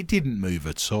 and it didn't move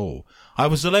at all. I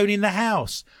was alone in the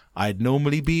house. I'd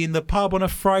normally be in the pub on a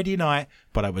Friday night,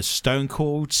 but I was stone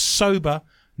cold sober.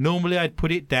 Normally I'd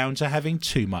put it down to having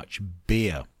too much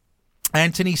beer.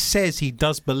 Anthony says he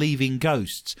does believe in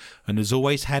ghosts and has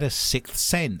always had a sixth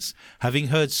sense. Having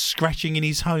heard scratching in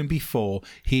his home before,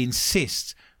 he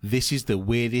insists this is the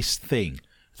weirdest thing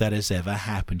that has ever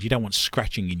happened. You don't want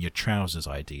scratching in your trousers,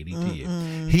 ideally, do you?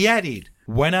 He added,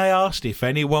 when I asked if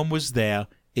anyone was there,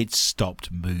 it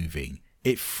stopped moving.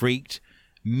 It freaked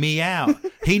me out.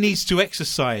 He needs to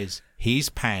exercise his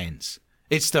pants.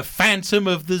 It's the phantom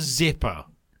of the zipper.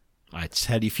 I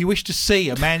tell you, if you wish to see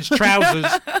a man's trousers,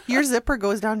 Your zipper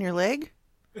goes down your leg?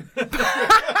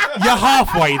 you're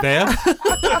halfway there.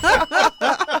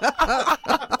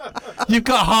 You've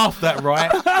got half that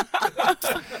right.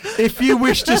 If you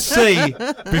wish to see,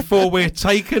 before we're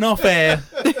taken off air,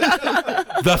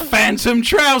 the phantom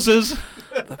trousers,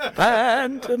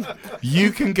 Phantom.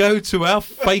 you can go to our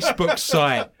Facebook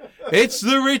site. It's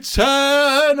the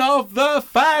return of the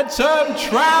phantom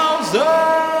trousers.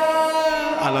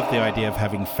 I love the idea of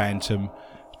having phantom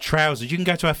trousers. You can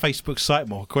go to our Facebook site,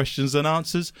 More Questions Than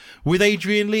Answers, with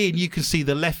Adrian Lee, and you can see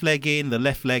the left leg in, the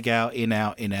left leg out, in,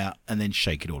 out, and then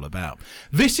shake it all about.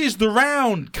 This is the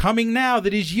round coming now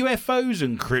that is UFOs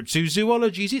and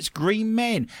cryptozoologies. It's green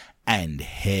men and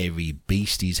hairy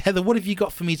beasties. Heather, what have you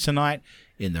got for me tonight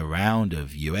in the round of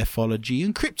ufology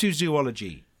and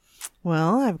cryptozoology?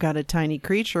 Well, I've got a tiny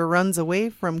creature runs away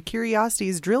from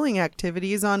Curiosity's drilling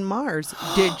activities on Mars.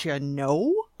 Did you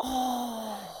know?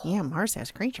 Oh. Yeah, Mars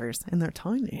has creatures, and they're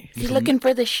tiny. He's looking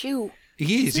for the shoe.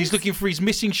 He is. He's looking for his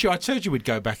missing shoe. I told you we'd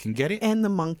go back and get it. And the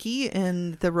monkey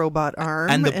and the robot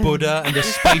arm. And the Buddha and the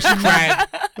space crab.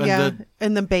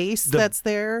 And the base that's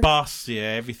there. Bus,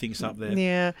 everything's up there.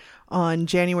 Yeah. On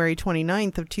January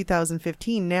 29th of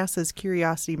 2015, NASA's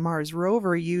Curiosity Mars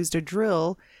rover used a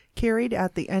drill carried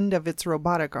at the end of its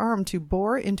robotic arm to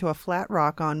bore into a flat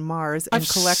rock on Mars and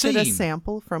collected a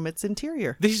sample from its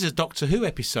interior. This is a Doctor Who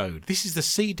episode. This is the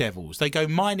Sea Devils. They go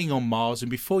mining on Mars, and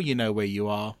before you know where you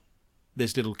are,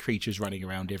 there's little creatures running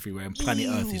around everywhere, and planet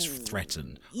Earth is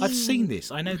threatened. I've seen this.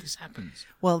 I know this happens.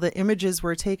 Well, the images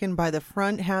were taken by the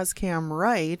front HazCam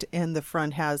right and the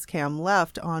front HazCam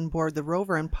left on board the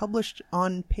rover and published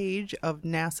on page of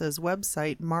NASA's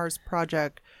website, Mars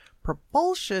Project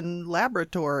Propulsion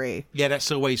Laboratory. Yeah,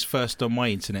 that's always first on my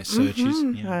internet searches.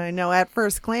 Yeah. I know. At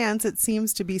first glance, it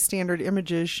seems to be standard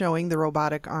images showing the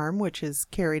robotic arm, which has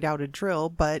carried out a drill.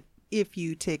 But if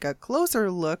you take a closer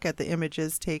look at the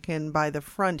images taken by the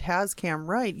front HazCam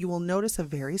right, you will notice a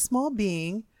very small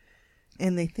being,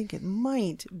 and they think it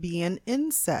might be an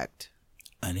insect.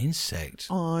 An insect?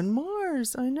 On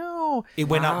Mars, I know. It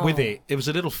went up with it. It was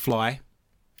a little fly.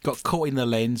 Got caught in the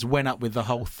lens, went up with the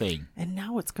whole thing. And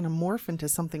now it's going to morph into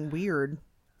something weird.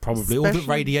 Probably. All the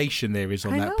radiation there is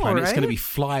on that planet. Right? It's going to be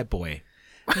Flyboy.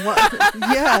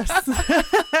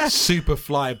 Yes. Super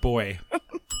Flyboy.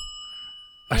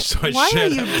 Why are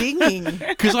you dinging?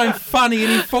 Because I'm funny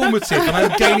and informative and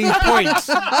I'm gaining points.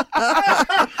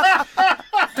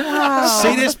 Wow.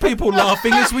 See, there's people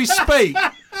laughing as we speak.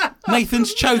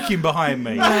 Nathan's choking behind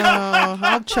me. Oh,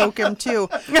 I'll choke him too.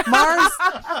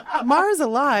 Mars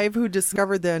Alive, who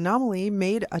discovered the anomaly,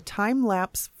 made a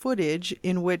time-lapse footage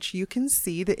in which you can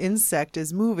see the insect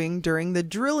is moving during the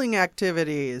drilling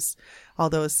activities.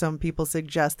 Although some people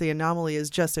suggest the anomaly is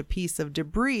just a piece of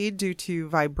debris due to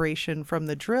vibration from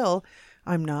the drill,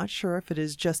 I'm not sure if it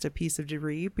is just a piece of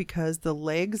debris because the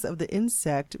legs of the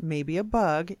insect, maybe a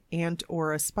bug, ant,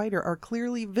 or a spider, are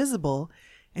clearly visible,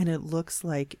 and it looks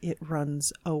like it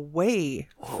runs away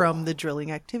from the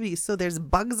drilling activities. So there's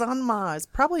bugs on Mars,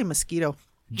 probably a mosquito.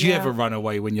 Do you ever run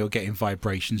away when you're getting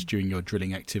vibrations during your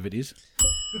drilling activities?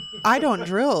 I don't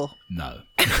drill. No.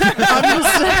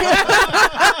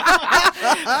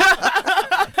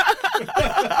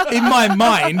 In my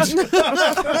mind,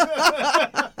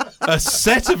 a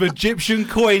set of Egyptian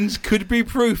coins could be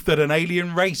proof that an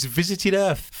alien race visited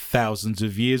Earth thousands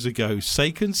of years ago,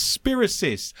 say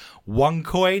conspiracists. One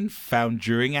coin, found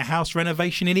during a house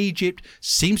renovation in Egypt,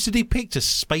 seems to depict a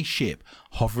spaceship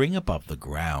hovering above the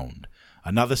ground.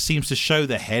 Another seems to show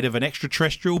the head of an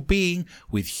extraterrestrial being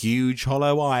with huge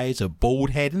hollow eyes, a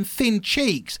bald head and thin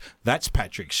cheeks. That's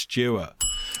Patrick Stewart.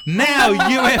 Now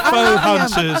UFO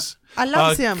hunters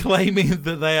are claiming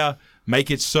that they are...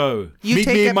 Make it so. Meet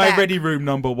me in my ready room,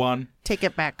 number one. Take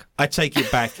it back. I take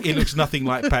it back. It looks nothing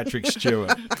like Patrick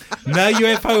Stewart. Now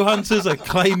UFO hunters are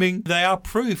claiming they are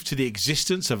proof to the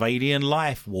existence of alien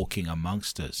life walking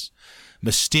amongst us.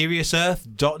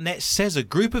 MysteriousEarth.net says a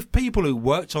group of people who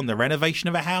worked on the renovation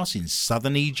of a house in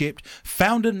southern Egypt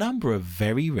found a number of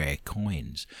very rare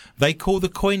coins. They call the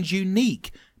coins unique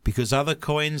because other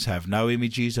coins have no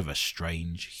images of a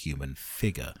strange human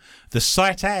figure. The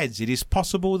site adds it is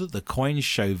possible that the coins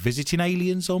show visiting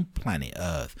aliens on planet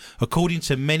Earth. According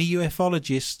to many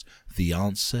ufologists, the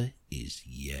answer is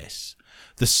yes.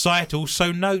 The site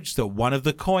also notes that one of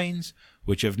the coins,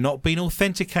 which have not been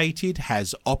authenticated,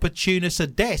 has Opportunus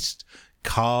Adest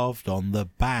carved on the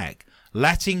back.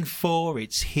 Latin for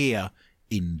it's here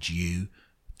in due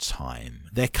time.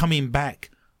 They're coming back,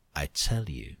 I tell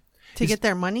you. To get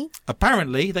their money?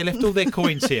 Apparently, they left all their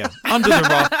coins here, under the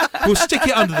rock. We'll stick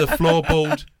it under the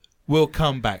floorboard. We'll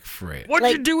come back for it. What'd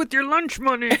you do with your lunch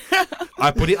money?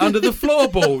 I put it under the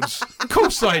floorboards. Of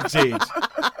course I did.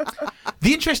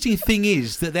 The interesting thing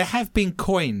is that there have been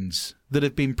coins that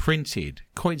have been printed,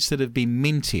 coins that have been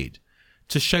minted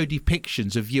to show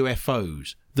depictions of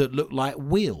UFOs that look like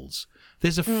wheels.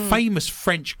 There's a famous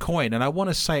French coin, and I want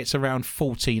to say it's around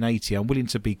 1480. I'm willing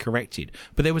to be corrected.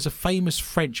 But there was a famous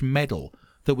French medal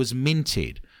that was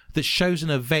minted that shows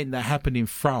an event that happened in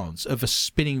France of a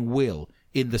spinning wheel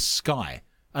in the sky.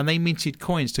 And they minted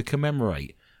coins to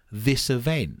commemorate this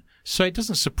event. So it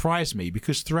doesn't surprise me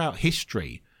because throughout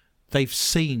history, they've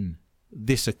seen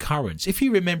this occurrence. If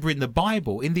you remember in the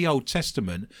Bible, in the Old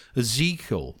Testament,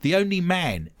 Ezekiel, the only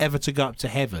man ever to go up to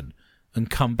heaven and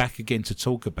come back again to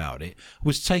talk about it,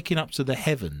 was taken up to the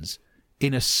heavens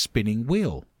in a spinning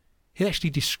wheel. It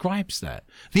actually describes that.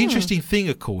 The interesting thing,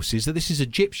 of course, is that this is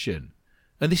Egyptian,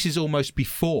 and this is almost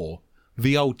before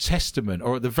the Old Testament,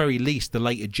 or at the very least the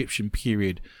late Egyptian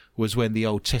period was when the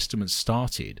Old Testament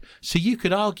started. So you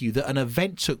could argue that an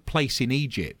event took place in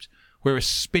Egypt where a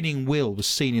spinning wheel was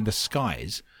seen in the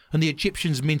skies, and the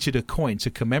Egyptians minted a coin to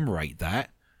commemorate that.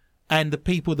 And the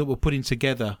people that were putting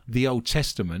together the Old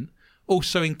Testament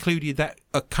also included that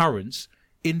occurrence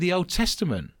in the Old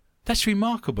Testament. That's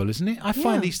remarkable, isn't it? I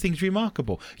find these things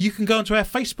remarkable. You can go onto our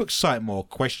Facebook site, More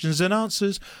Questions and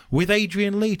Answers with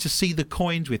Adrian Lee, to see the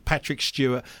coins with Patrick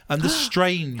Stewart and the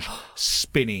strange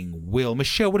spinning wheel.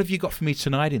 Michelle, what have you got for me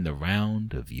tonight in the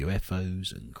round of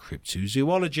UFOs and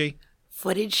cryptozoology?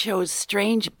 Footage shows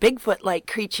strange Bigfoot-like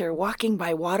creature walking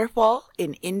by waterfall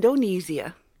in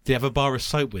Indonesia. Do you have a bar of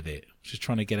soap with it? Just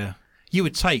trying to get a... You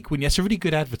would take, wouldn't you? That's a really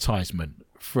good advertisement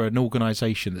for an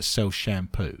organisation that sells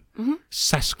shampoo. Mm-hmm.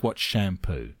 Sasquatch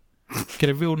shampoo. Get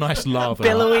a real nice lava.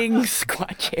 Billowing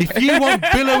squatch hair. If you want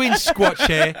billowing squatch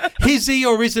hair, is he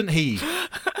or isn't he?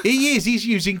 He is. He's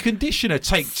using conditioner.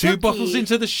 Take 2 bottles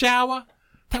into the shower.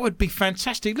 That would be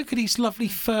fantastic. Look at his lovely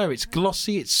fur. It's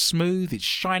glossy, it's smooth, it's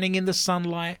shining in the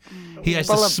sunlight. He has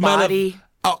the smell of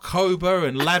October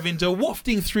and lavender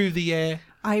wafting through the air.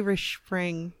 Irish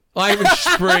Spring. Irish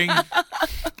Spring.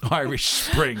 Irish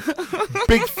Spring.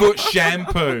 Bigfoot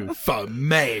shampoo for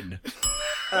men.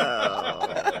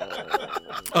 A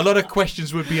lot of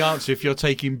questions would be answered if you're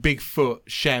taking Bigfoot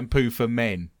shampoo for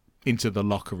men into the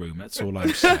locker room. That's all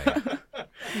I'm saying.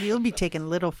 You'll be taking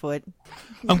Littlefoot.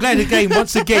 I'm glad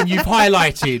once again, you've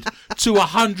highlighted to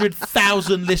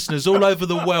 100,000 listeners all over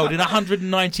the world in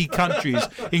 190 countries,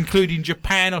 including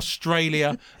Japan,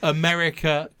 Australia,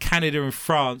 America, Canada and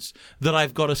France, that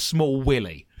I've got a small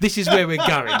willy. This is where we're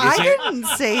going, is I it? didn't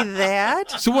say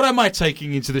that. So what am I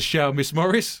taking into the show, Miss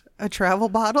Morris? A travel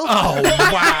bottle? Oh,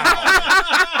 wow.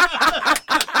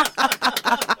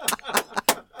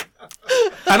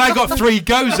 And I got 3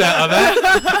 goes out of that.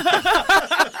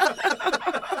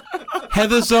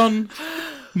 Heather's on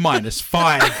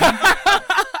 -5.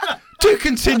 Do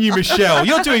continue, Michelle.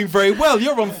 You're doing very well.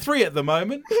 You're on 3 at the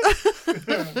moment.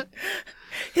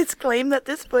 It's claimed that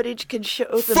this footage can show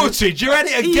the... Footage? You're at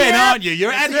it again, aren't you?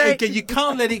 You're at it again. You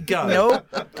can't let it go. Nope.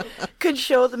 Could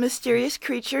show the mysterious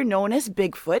creature known as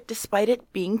Bigfoot, despite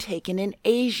it being taken in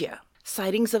Asia.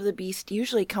 Sightings of the beast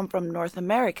usually come from North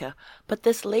America, but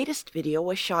this latest video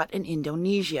was shot in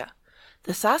Indonesia.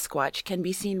 The Sasquatch can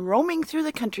be seen roaming through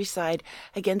the countryside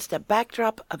against a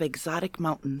backdrop of exotic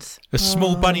mountains. A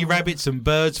small bunny rabbits and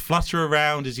birds flutter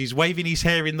around as he's waving his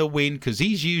hair in the wind because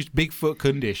he's used Bigfoot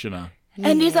conditioner.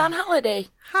 And he's on holiday.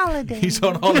 He's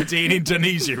on holiday in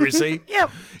Indonesia, is he?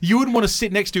 Yep. You wouldn't want to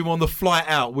sit next to him on the flight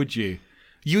out, would you?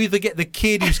 You either get the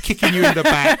kid who's kicking you in the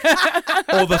back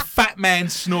or the fat man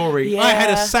snoring. Yeah. I had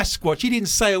a Sasquatch. He didn't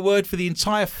say a word for the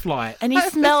entire flight. And he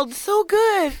smelled so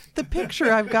good. The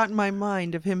picture I've got in my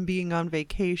mind of him being on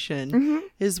vacation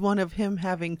is one of him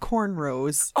having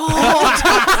cornrows. Oh,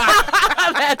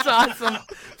 that's awesome.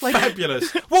 Fabulous.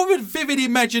 What a vivid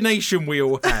imagination we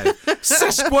all have.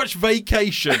 Sasquatch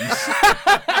vacations.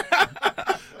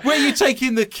 Where are you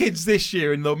taking the kids this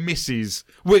year and the missus?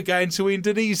 We're going to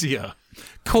Indonesia.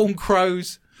 Corn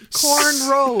crows.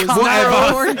 Cornrows.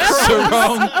 Whatever.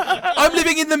 Sarong. I'm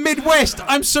living in the Midwest.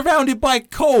 I'm surrounded by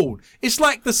corn. It's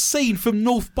like the scene from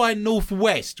North by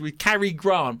Northwest with Cary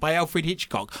Grant by Alfred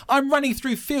Hitchcock. I'm running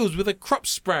through fields with a crop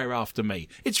sprayer after me.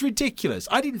 It's ridiculous.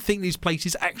 I didn't think these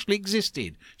places actually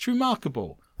existed. It's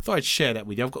remarkable. I thought I'd share that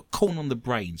with you. I've got corn on the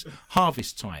brains.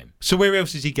 Harvest time. So where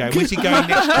else is he going? Where's he going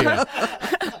next year?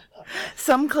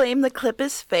 Some claim the clip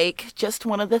is fake, just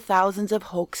one of the thousands of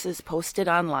hoaxes posted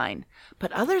online.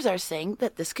 But others are saying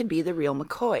that this could be the real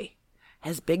McCoy.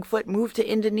 Has Bigfoot moved to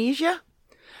Indonesia?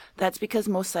 That's because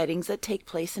most sightings that take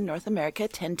place in North America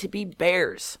tend to be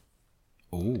bears.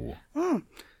 Ooh.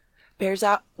 Bears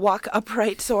walk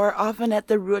upright, so are often at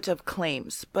the root of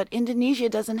claims. But Indonesia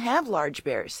doesn't have large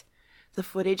bears. The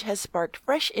footage has sparked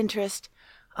fresh interest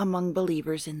among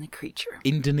believers in the creature.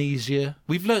 Indonesia.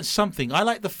 We've learnt something. I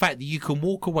like the fact that you can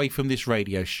walk away from this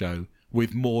radio show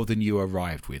with more than you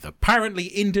arrived with. Apparently,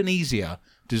 Indonesia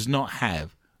does not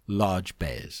have large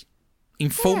bears.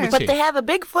 Informative. But they have a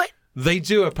Bigfoot. They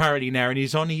do apparently now, and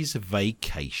he's on his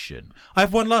vacation. I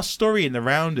have one last story in the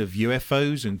round of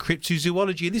UFOs and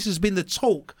cryptozoology. This has been the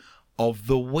talk of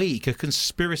the week. A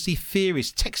conspiracy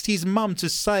theorist texted his mum to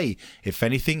say, if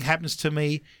anything happens to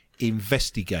me,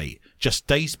 investigate. Just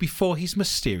days before his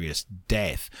mysterious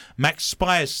death, Max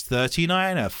Spires,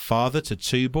 39, a father to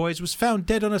 2 boys, was found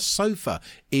dead on a sofa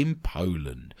in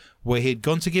Poland, where he had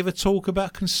gone to give a talk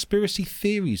about conspiracy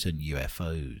theories and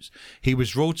UFOs. He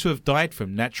was ruled to have died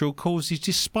from natural causes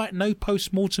despite no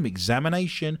post-mortem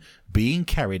examination being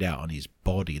carried out on his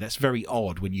body. That's very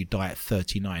odd when you die at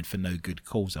 39 for no good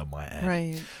cause, I might add.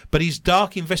 Right. But his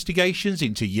dark investigations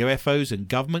into UFOs and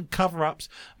government cover-ups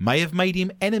may have made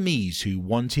him enemies who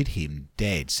wanted him him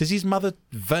dead, says his mother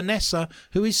Vanessa,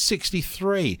 who is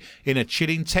 63. In a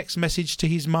chilling text message to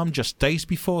his mum just days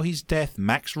before his death,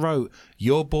 Max wrote,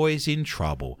 "Your boy's in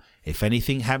trouble. If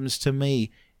anything happens to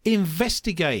me,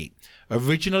 investigate."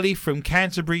 Originally from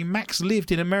Canterbury, Max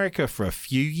lived in America for a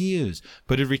few years,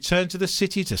 but had returned to the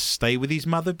city to stay with his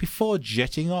mother before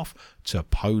jetting off to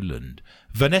Poland.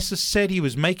 Vanessa said he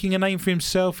was making a name for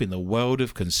himself in the world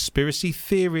of conspiracy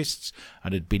theorists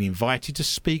and had been invited to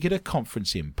speak at a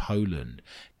conference in Poland.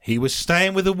 He was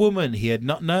staying with a woman he had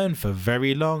not known for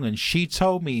very long, and she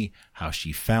told me how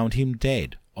she found him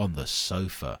dead on the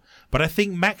sofa. But I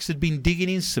think Max had been digging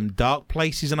in some dark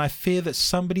places, and I fear that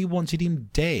somebody wanted him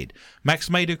dead. Max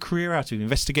made a career out of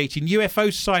investigating UFO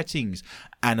sightings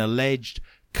and alleged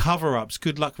cover-ups.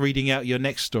 Good luck reading out your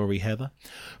next story, Heather.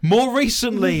 More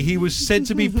recently, he was said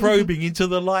to be probing into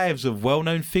the lives of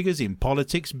well-known figures in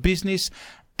politics, business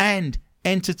and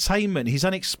entertainment. His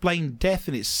unexplained death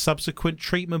and its subsequent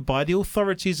treatment by the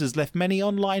authorities has left many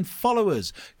online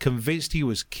followers convinced he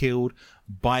was killed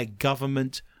by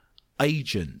government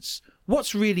agents.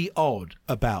 What's really odd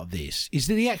about this is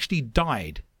that he actually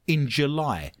died in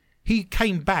July. He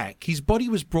came back, his body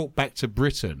was brought back to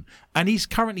Britain, and he's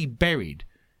currently buried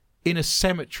in a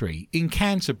cemetery in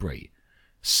Canterbury.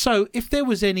 So if there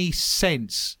was any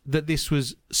sense that this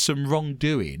was some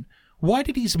wrongdoing, why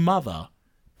did his mother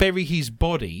bury his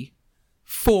body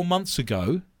 4 months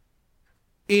ago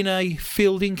in a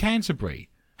field in Canterbury?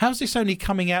 How's this only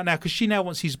coming out now? Because she now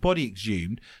wants his body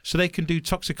exhumed so they can do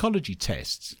toxicology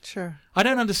tests. Sure. I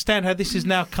don't understand how this has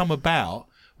now come about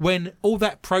when all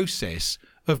that process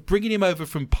of bringing him over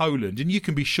from Poland, and you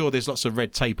can be sure there's lots of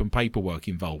red tape and paperwork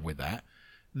involved with that,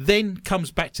 then comes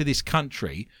back to this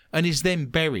country and is then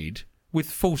buried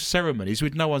with full ceremonies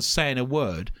with no one saying a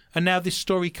word. And now this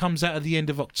story comes out at the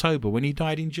end of October when he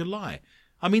died in July.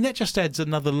 I mean, that just adds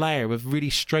another layer of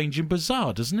really strange and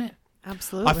bizarre, doesn't it?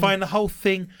 Absolutely. I find the whole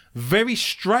thing very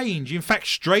strange. In fact,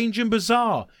 strange and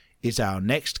bizarre is our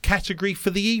next category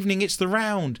for the evening. It's the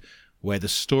round where the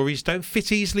stories don't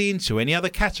fit easily into any other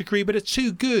category but are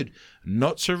too good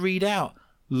not to read out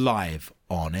live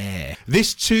on air.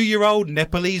 This 2-year-old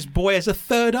Nepalese boy has a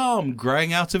third arm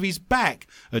growing out of his back,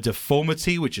 a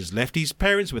deformity which has left his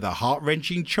parents with a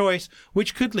heart-wrenching choice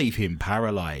which could leave him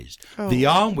paralysed. The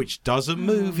arm which doesn't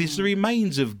move is the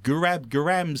remains of Gurab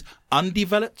Guram's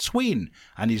undeveloped twin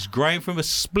and is growing from a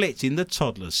split in the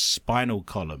toddler's spinal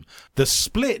column. The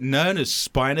split, known as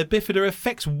spina bifida,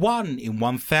 affects 1 in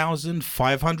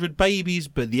 1,500 babies,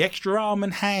 but the extra arm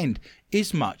and hand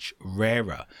is much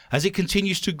rarer. As it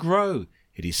continues to grow,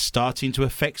 it is starting to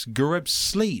affect Gurab's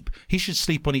sleep. He should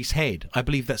sleep on his head. I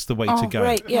believe that's the way to go.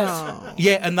 Right, yes.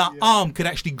 Yeah, and that arm could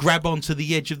actually grab onto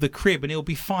the edge of the crib and he'll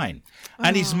be fine.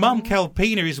 And his mum,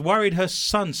 Kalpina, is worried her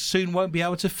son soon won't be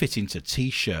able to fit into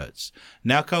T-shirts.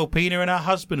 Now Kalpina and her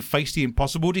husband face the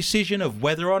impossible decision of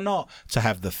whether or not to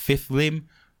have the fifth limb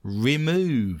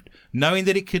removed, knowing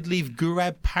that it could leave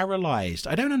Gurab paralysed.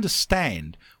 I don't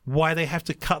understand why they have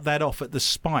to cut that off at the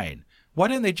spine. Why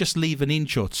don't they just leave an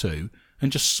inch or two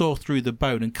and just saw through the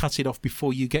bone and cut it off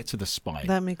before you get to the spine?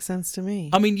 That makes sense to me.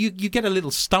 I mean, you get a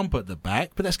little stump at the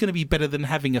back, but that's going to be better than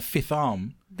having a fifth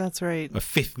arm. That's right. A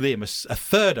fifth limb, a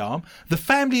third arm. The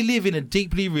family live in a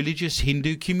deeply religious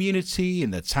Hindu community in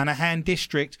the Tanahan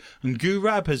district, and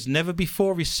Gurab has never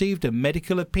before received a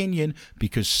medical opinion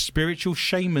because spiritual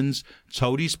shamans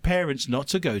told his parents not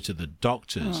to go to the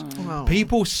doctors. Oh.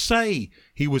 People say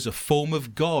he was a form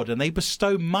of God and they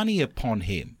bestow money upon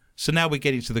him. So now we're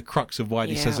getting to the crux of why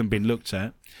this hasn't been looked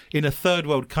at. In a third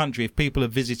world country, if people are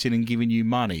visiting and giving you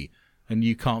money and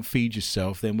you can't feed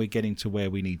yourself, then we're getting to where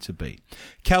we need to be.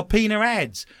 Kalpina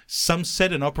adds, some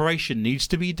said an operation needs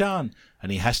to be done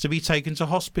and he has to be taken to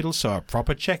hospital so a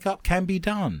proper checkup can be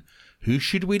done. Who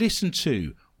should we listen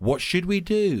to? What should we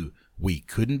do? We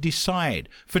couldn't decide.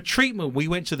 For treatment, we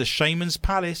went to the shaman's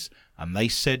palace and they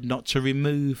said not to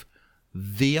remove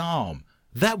the arm.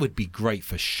 That would be great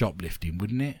for shoplifting,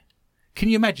 wouldn't it? Can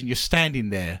you imagine you're standing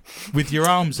there with your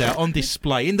arms out on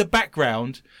display. In the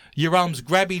background, your arms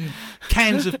grabbing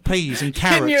cans of peas and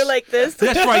carrots. And you're like this.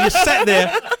 That's right, you're sat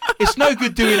there. It's no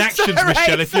good doing actions,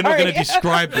 Michelle, if you're not going to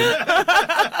describe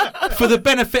them. For the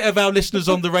benefit of our listeners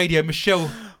on the radio, Michelle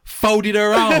folded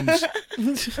her arms.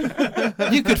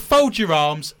 You could fold your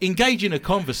arms, engage in a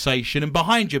conversation, and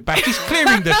behind your back he's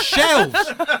clearing the shelves.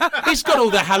 He's got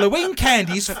all the Halloween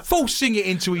candies, forcing it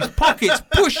into his pockets,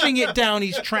 pushing it down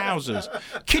his trousers.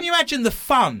 Can you imagine the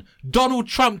fun Donald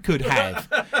Trump could have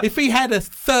if he had a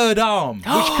third arm, which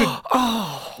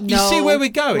could... You see where we're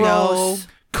going? No.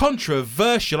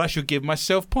 Controversial. I should give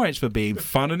myself points for being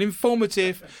fun and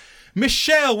informative.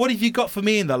 Michelle, what have you got for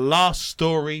me in the last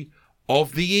story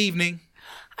of the evening.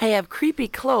 I have creepy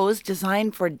clothes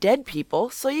designed for dead people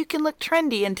so you can look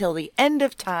trendy until the end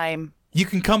of time. You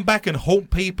can come back and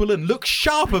haunt people and look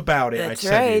sharp about it. That's I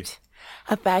tell you. right.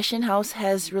 A fashion house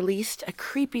has released a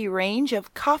creepy range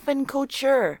of coffin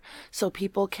couture so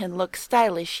people can look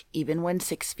stylish even when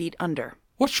 6 feet under.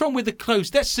 What's wrong with the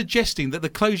clothes? That's suggesting that the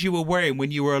clothes you were wearing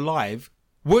when you were alive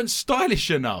weren't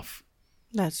stylish enough.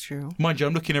 That's true. Mind you,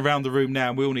 I'm looking around the room now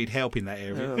and we all need help in that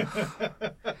area.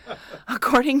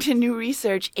 According to new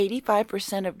research,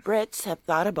 85% of Brits have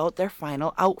thought about their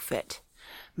final outfit.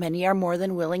 Many are more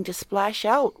than willing to splash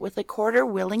out, with a quarter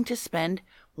willing to spend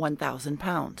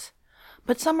 £1,000.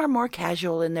 But some are more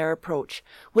casual in their approach,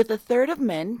 with a third of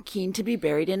men keen to be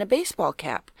buried in a baseball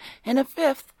cap, and a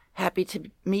fifth happy to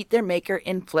meet their maker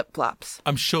in flip-flops.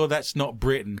 I'm sure that's not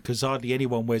Britain, because hardly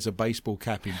anyone wears a baseball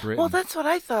cap in Britain. Well, that's what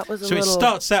I thought was a So little... it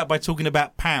starts out by talking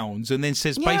about pounds and then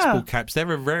says Yeah. baseball caps.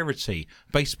 They're a rarity.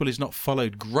 Baseball is not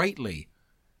followed greatly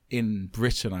in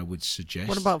Britain, I would suggest.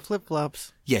 What about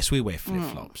flip-flops? Yes, we wear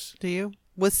flip-flops. Do you?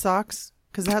 With socks?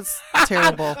 Because that's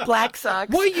terrible. Black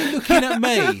socks. Why are you looking at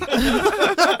me?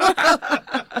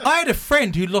 I had a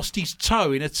friend who lost his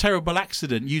toe in a terrible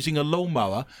accident using a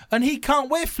lawnmower, and he can't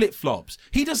wear flip-flops.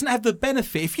 He doesn't have the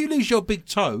benefit. If you lose your big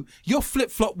toe, your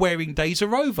flip-flop wearing days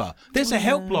are over. There's a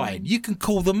helpline. You can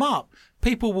call them up.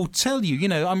 People will tell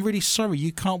you, I'm really sorry,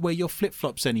 you can't wear your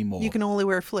flip-flops anymore. You can only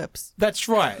wear flips. That's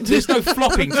right. There's no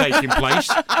flopping taking place.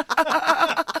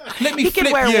 Let me You can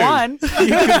flip wear you. one.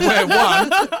 You could wear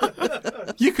one.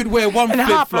 You could wear one And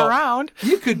flip-flop. hop around.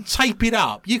 You could tape it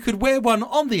up. You could wear one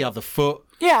on the other foot.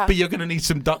 Yeah. But you're going to need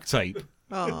some duct tape.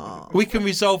 Oh, We can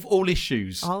resolve all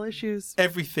issues. all issues.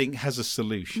 Everything has a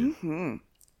solution. Mm-hmm.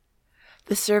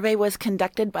 The survey was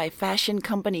conducted by fashion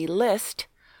company List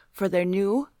for their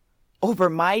new Over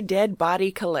My Dead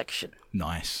Body collection.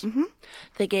 Nice.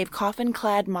 They gave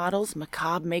coffin-clad models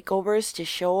macabre makeovers to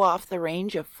show off the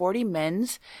range of 40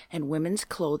 men's and women's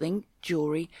clothing,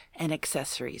 jewelry, and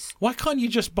accessories. Why can't you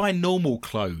just buy normal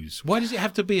clothes? Why does it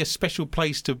have to be a special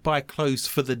place to buy clothes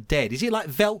for the dead? Is it like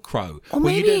Velcro? Well,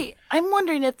 where you maybe, I'm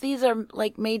wondering if these are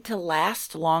made to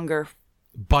last longer.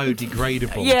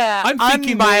 biodegradable. Yeah, I'm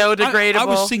thinking more- unbiodegradable. I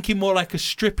was thinking more like a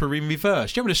stripper in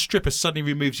reverse. Do you know when a stripper suddenly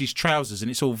removes his trousers and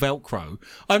it's all Velcro?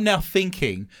 I'm now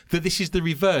thinking that this is the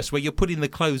reverse, where you're putting the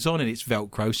clothes on and it's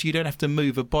Velcro, so you don't have to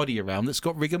move a body around that's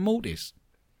got rigor mortis.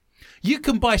 You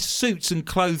can buy suits and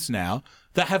clothes now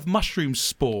that have mushroom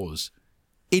spores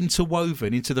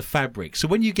interwoven into the fabric. So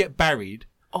when you get buried,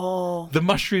 the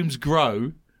mushrooms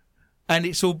grow and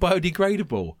it's all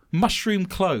biodegradable. Mushroom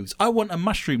clothes. I want a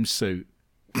mushroom suit.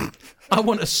 I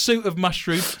want a suit of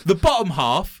mushrooms. The bottom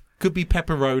half could be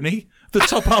pepperoni. The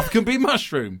top half can be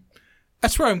mushroom.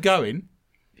 That's where I'm going.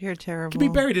 You're terrible. Could be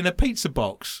buried in a pizza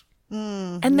box.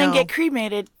 And then No. get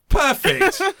cremated.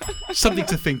 Perfect. Something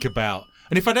to think about.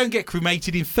 And if I don't get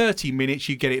cremated in 30 minutes,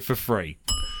 you get it for free.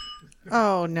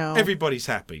 Oh, no. Everybody's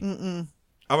happy.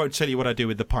 I won't tell you what I do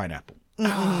with the pineapple.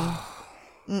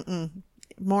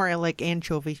 More like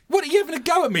anchovy. What, are you having a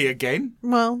go at me again?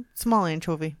 Well, small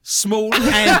anchovy. Small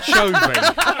anchovy.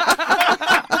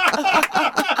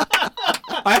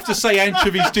 I have to say,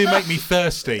 anchovies do make me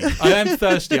thirsty. I am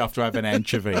thirsty after I have an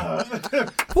anchovy.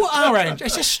 What are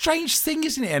anchovies? It's a strange thing,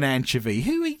 isn't it, an anchovy?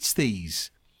 Who eats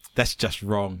these? That's just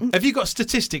wrong. Have you got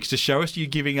statistics to show us? Are you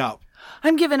giving up?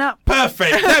 I'm giving up.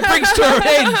 Perfect. That brings to an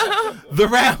end the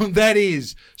round that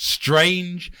is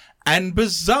strange and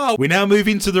bizarre. We now move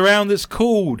into the round that's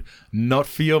called Not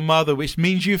For Your Mother, which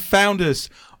means you've found us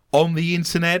on the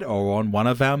internet or on one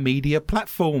of our media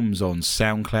platforms on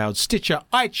SoundCloud, Stitcher,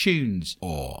 iTunes,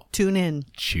 or Tune in.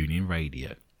 TuneIn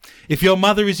Radio. If your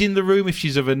mother is in the room, if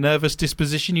she's of a nervous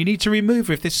disposition, you need to remove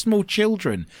her. If there's small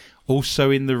children also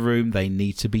in the room, they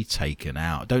need to be taken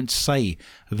out. Don't say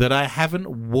that I haven't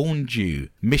warned you.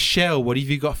 Michelle, what have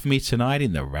you got for me tonight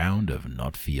in the round of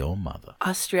Not For Your Mother?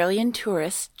 Australian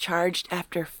tourists charged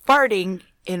after farting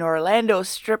in Orlando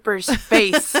stripper's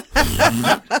face.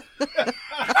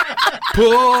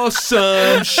 Pour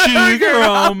some sugar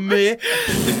on me.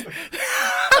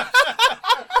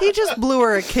 He just blew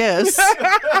her a kiss.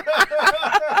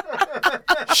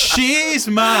 She's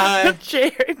my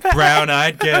Cherry pie.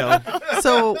 brown-eyed girl.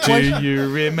 So Do was, you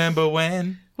remember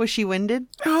when? was she winded?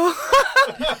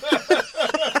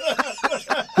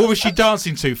 What was she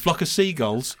dancing to? Flock of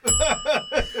seagulls?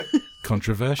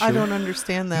 Controversial. I don't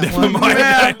understand that Never one.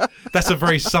 mind. That's a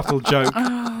very subtle joke.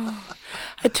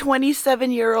 A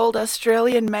 27-year-old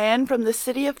Australian man from the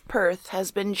city of Perth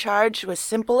has been charged with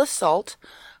simple assault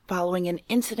following an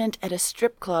incident at a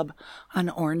strip club on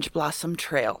Orange Blossom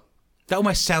Trail. That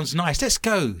almost sounds nice. Let's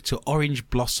go to Orange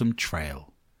Blossom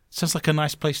Trail. Sounds like a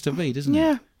nice place to be, doesn't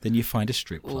Yeah. it? Then you find a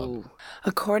strip club. Ooh.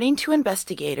 According to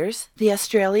investigators, the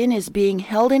Australian is being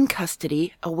held in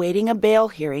custody awaiting a bail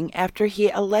hearing after he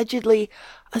allegedly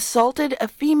assaulted a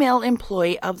female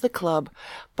employee of the club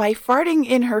by farting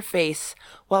in her face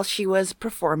while she was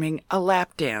performing a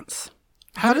lap dance.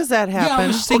 How does that happen? Yeah, I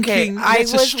was thinking, I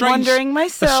that's was wondering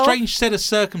myself. A strange set of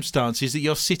circumstances that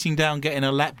you're sitting down getting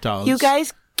a lap dance. You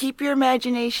guys keep your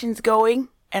imaginations going,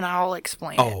 and I'll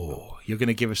explain it. Oh, you're going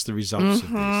to give us the results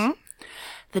of this.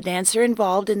 The dancer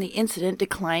involved in the incident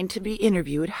declined to be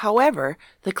interviewed. However,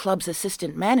 the club's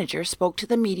assistant manager spoke to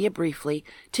the media briefly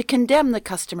to condemn the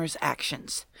customer's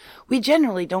actions. We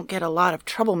generally don't get a lot of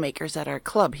troublemakers at our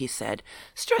club, he said,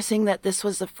 stressing that this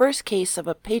was the first case of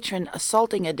a patron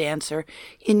assaulting a dancer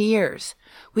in years.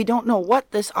 We don't know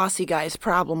what this Aussie guy's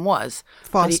problem was.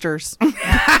 Fosters.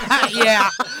 Yeah,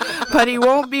 but he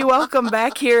won't be welcome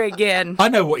back here again. I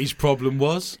know what his problem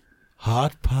was.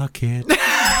 Hot pocket.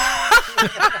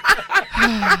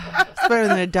 It's better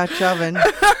than a Dutch oven. Do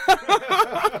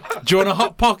you want a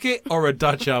hot pocket or a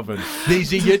Dutch oven?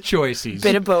 These are your choices.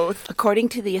 Bit of both. According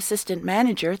to the assistant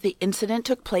manager, the incident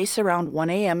took place around 1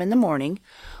 a.m. in the morning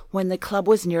when the club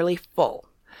was nearly full.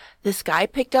 This guy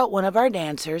picked out one of our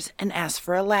dancers and asked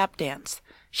for a lap dance.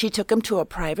 She took him to a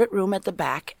private room at the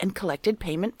back and collected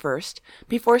payment first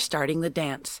before starting the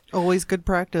dance. Always good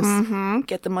practice.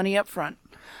 Get the money up front.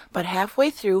 But halfway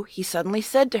through, he suddenly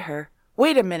said to her,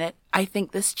 "Wait a minute, I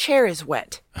think this chair is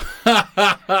wet."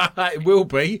 It will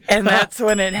be. And that's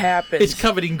when it happened. It's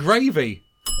covered in gravy.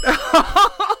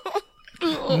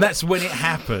 And that's when it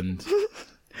happened.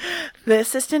 The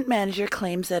assistant manager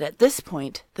claims that at this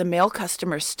point, the male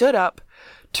customer stood up,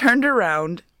 turned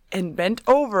around, and bent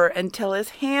over until his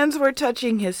hands were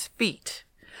touching his feet.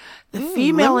 The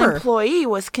female limber. employee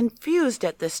was confused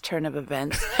at this turn of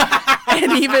events,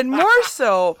 and even more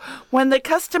so when the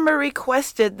customer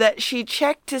requested that she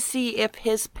check to see if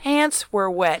his pants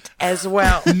were wet as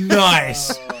well.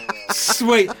 Nice.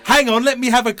 Sweet. Hang on, let me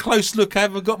have a close look. I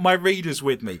haven't got my readers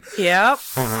with me. Yep.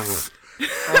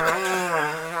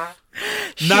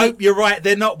 Nope, you're right.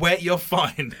 They're not wet. You're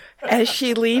fine. As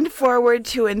she leaned forward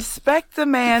to inspect the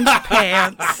man's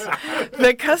pants,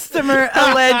 the customer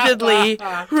allegedly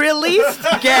released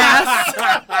gas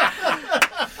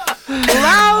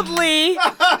loudly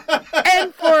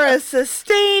and for a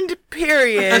sustained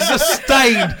period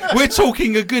Sustained. We're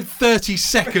talking a good 30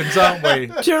 seconds, aren't we?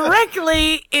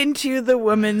 directly into the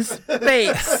woman's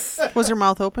face. Was her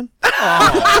mouth open?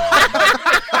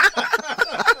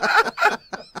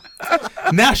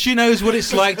 Now she knows what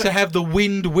it's like to have the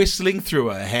wind whistling through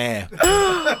her hair.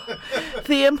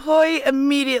 The employee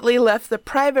immediately left the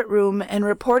private room and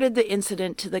reported the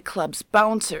incident to the club's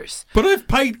bouncers, But I've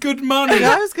paid good money.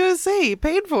 I was going to say, he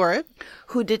paid for it.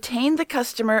 who detained the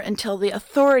customer until the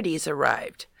authorities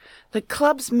arrived. The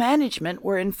club's management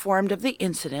were informed of the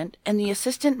incident, and the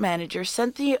assistant manager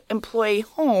sent the employee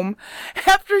home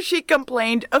after she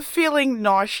complained of feeling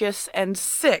nauseous and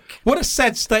sick. What a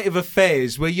sad state of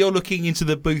affairs where you're looking into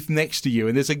the booth next to you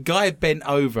and there's a guy bent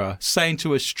over saying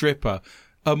to a stripper,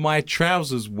 "Are my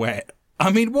trousers wet?"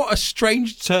 I mean, what a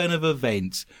strange turn of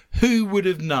events. Who would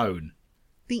have known?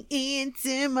 The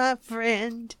answer, my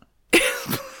friend.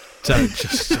 I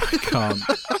can't.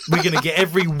 We're going to get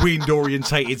every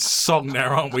wind-orientated song now,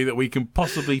 aren't we, that we can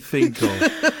possibly think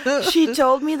of. She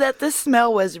told me that the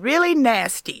smell was really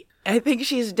nasty. I think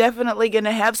she's definitely going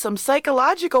to have some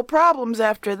psychological problems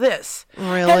after this.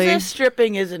 Really? As if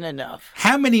stripping isn't enough.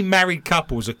 How many married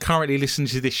couples are currently listening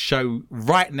to this show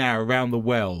right now around the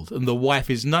world and the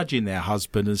wife is nudging their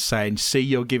husband and saying, "See,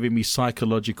 you're giving me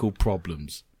psychological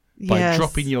problems by Yes.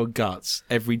 dropping your guts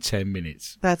every 10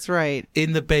 minutes. That's right.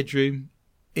 In the bedroom,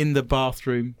 in the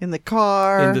bathroom, In the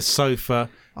car, in the sofa.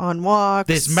 on walks.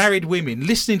 There's married women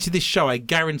listening to this show, I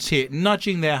guarantee it,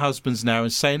 nudging their husbands now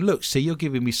and saying, "Look, see, you're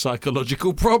giving me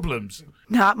psychological problems."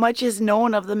 Not much is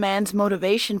known of the man's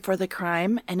motivation for the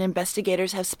crime, and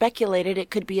investigators have speculated it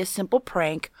could be a simple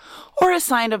prank or a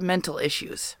sign of mental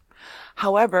issues.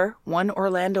 However, one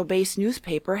Orlando-based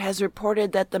newspaper has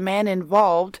reported that the man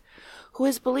involved, who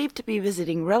is believed to be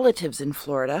visiting relatives in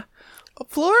Florida,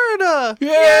 Florida.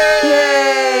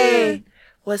 Yay!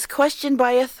 was questioned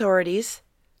by authorities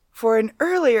for an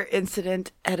earlier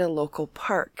incident at a local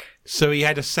park. So he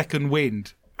had a second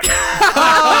wind.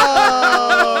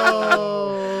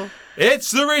 Oh.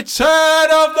 It's the return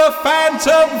of the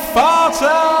Phantom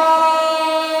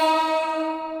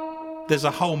Farter! There's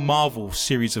a whole Marvel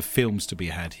series of films to be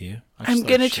had here. I'm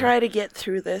going to try to get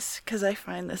through this because I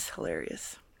find this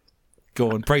hilarious.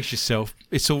 Go on, brace yourself.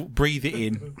 Breathe it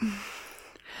in.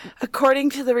 According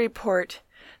to the report,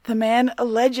 The man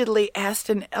allegedly asked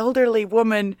an elderly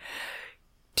woman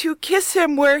to kiss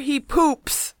him where he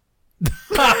poops.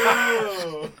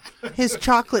 His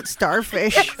chocolate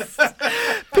starfish.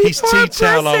 His tea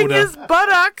towel pressing holder. his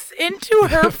buttocks into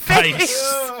her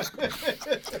face.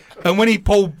 And when he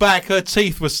pulled back, her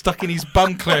teeth were stuck in his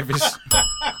bum crevice.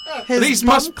 His These bum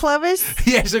must- clevis.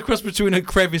 Yeah, it's a cross between a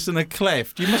crevice and a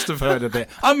cleft. You must have heard of it.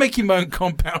 I'm making my own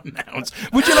compound nouns.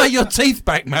 Would you like your teeth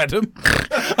back, madam?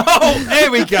 Oh,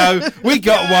 here we go. We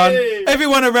got one.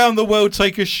 Everyone around the world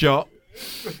take a shot.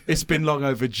 It's been long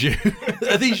overdue.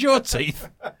 Are these your teeth?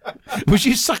 Was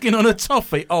you sucking on a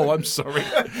toffee? Oh, I'm sorry.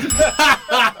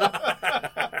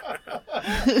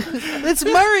 It's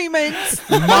Murray mints.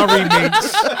 Murray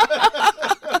mints.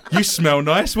 You smell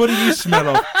nice. What do you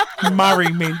smell of?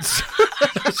 Murray mints.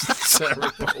 That's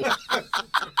terrible.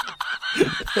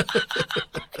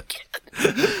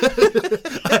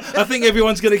 I think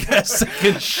everyone's going to get a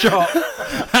second shot.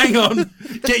 Hang on.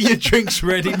 Get your drinks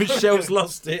ready. Michelle's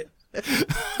lost it.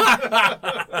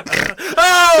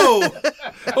 Oh!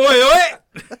 Oi, oi!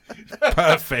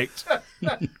 Perfect.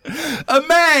 A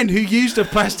man who used a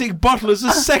plastic bottle as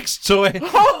a sex toy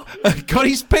got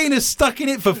his penis stuck in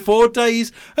it for 4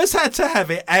 days, has had to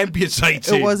have it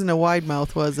amputated. It wasn't a wide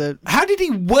mouth, was it? How did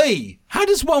he wee? How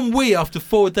does one wee after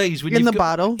 4 days? When In you've the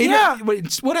bottle?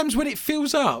 What happens when it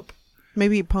fills up?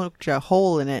 Maybe he poked a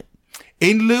hole in it.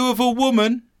 In lieu of a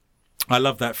woman. I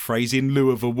love that phrase, in lieu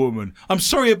of a woman. I'm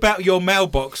sorry about your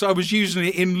mailbox. I was using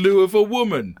it in lieu of a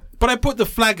woman. But I put the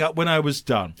flag up when I was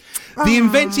done. The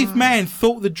inventive man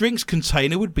thought the drinks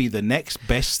container would be the next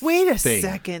best Wait a thing.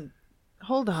 second.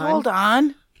 Hold on. Hold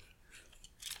on.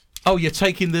 Oh, you're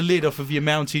taking the lid off of your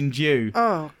Mountain Dew.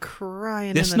 Oh,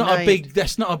 crying That's in the not night. a big.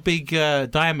 That's not a big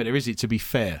diameter, is it? To be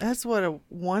fair. That's what, a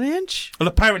 1 inch? Well,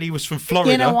 apparently he was from Florida.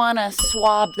 You're going to want to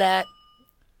swab that.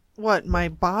 What, my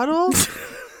bottle?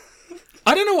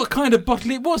 I don't know what kind of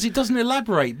bottle it was. It doesn't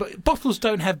elaborate. But bottles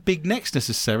don't have big necks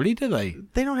necessarily, do they?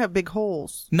 They don't have big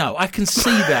holes. No, I can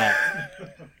see that.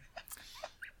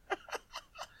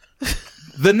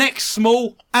 The neck's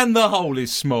small and the hole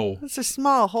is small. It's a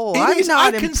small hole. It I'm is.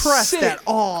 not I can impressed see at it.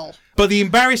 all. But the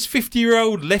embarrassed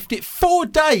 50-year-old left it 4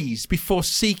 days before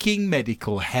seeking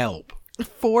medical help.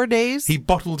 4 days? He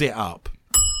bottled it up.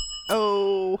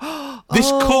 Oh. This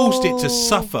caused it to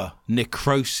suffer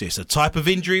necrosis, a type of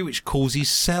injury which causes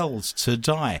cells to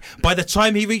die. By the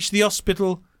time he reached the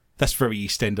hospital, that's very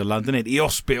East End of London, isn't it? The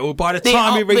hospital. By the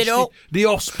time he reached the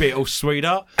hospital,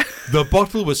 sweetheart, the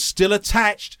bottle was still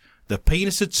attached. The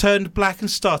penis had turned black and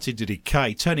started to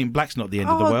decay. Turning black's not the end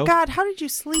of the world. Oh, God, how did you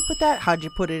sleep with that? How'd you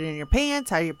put it in your pants?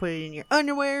 How'd you put it in your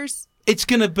underwears? It's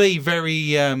going to be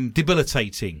very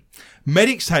debilitating.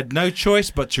 Medics had no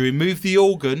choice but to remove the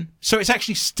organ, so it's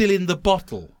actually still in the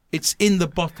bottle. It's in the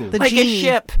bottle. Like a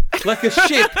ship. Like a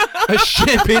ship. A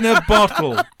ship in a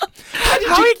bottle. How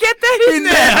do you get that in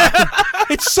there?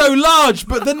 It's so large,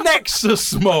 but the necks are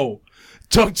small.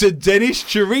 Dr. Dennis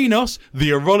Chirinos, the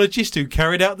urologist who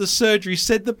carried out the surgery,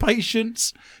 said the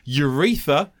patient's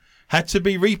urethra had to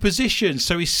be repositioned,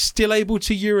 so he's still able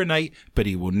to urinate, but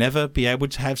he will never be able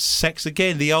to have sex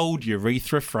again. The old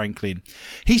Urethra Franklin.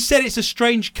 He said it's a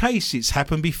strange case. It's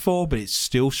happened before, but it's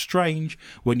still strange.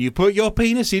 When you put your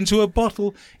penis into a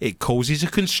bottle, it causes a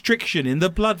constriction in the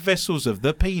blood vessels of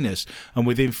the penis, and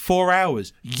within 4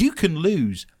 hours, you can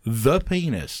lose the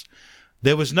penis.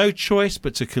 There was no choice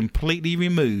but to completely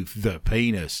remove the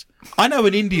penis. I know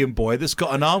an Indian boy that's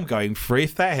got an arm going free,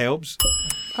 if that helps.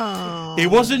 Oh. It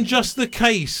wasn't just the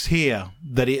case here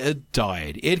that it had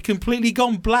died. It had completely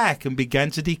gone black and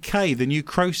began to decay. The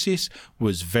necrosis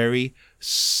was very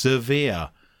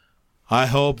severe. I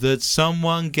hope that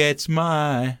someone gets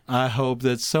my. I hope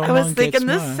that someone I was gets thinking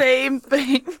the my same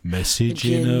thing. message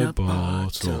in a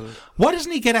bottle. Why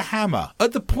doesn't he get a hammer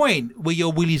at the point where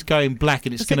your willy's going black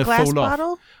and it's going to fall off?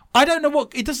 Bottle? I don't know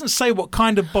what. It doesn't say what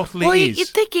kind of bottle Well, it is. you'd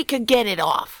think he could get it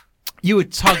off. You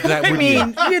would tug that, I wouldn't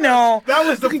mean, you? you know, That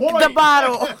was the point. the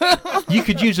bottle. You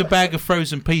could use a bag of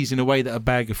frozen peas in a way that a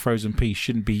bag of frozen peas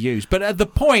shouldn't be used. But at the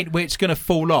point where it's going to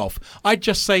fall off, I'd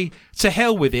just say, to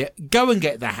hell with it. Go and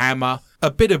get the hammer. A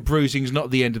bit of bruising's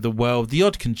not the end of the world. The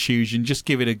odd contusion, just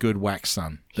give it a good whack,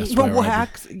 son. That's But where I'd-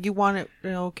 wax, you want it,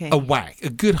 okay. A whack.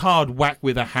 A good hard whack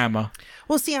with a hammer.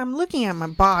 Well, see, I'm looking at my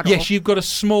bottle. Yes, you've got a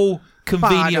small,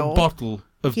 convenient bottle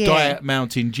of Yeah. Diet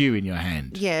Mountain Dew in your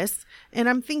hand. Yes, and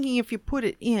I'm thinking if you put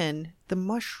it in, the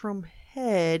mushroom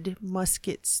head must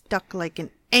get stuck like an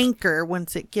anchor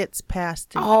once it gets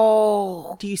past it.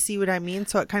 Oh. Do you see what I mean?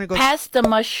 So it kind of goes Past the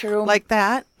mushroom. like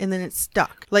that, and then it's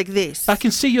stuck like this. I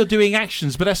can see you're doing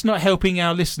actions, but that's not helping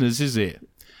our listeners, is it?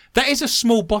 That is a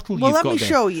small bottle Well, you've let got me there.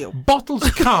 show you. Bottles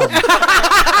come.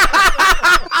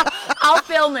 I'll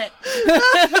film it.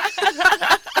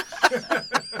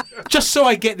 Just so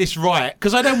I get this right,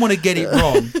 because I don't want to get it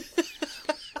wrong.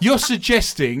 You're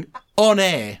suggesting, on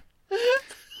air,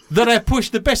 that I push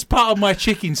the best part of my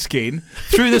chicken skin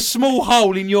through the small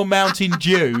hole in your Mountain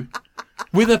Dew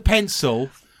with a pencil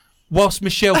whilst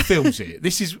Michelle films it.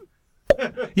 This is...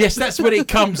 Yes, that's when it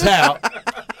comes out.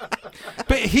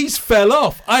 But he's fell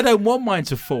off. I don't want mine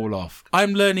to fall off.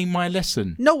 I'm learning my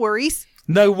lesson. No worries.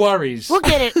 No worries. We'll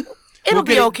get it. It'll We'll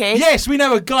be get it. okay. Yes, we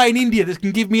know a guy in India that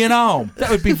can give me an arm. That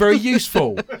would be very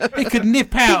useful. He could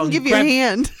nip out He can and give you grab... a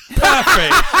hand.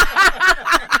 Perfect.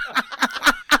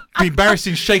 Be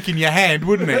embarrassing shaking your hand,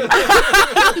 wouldn't it?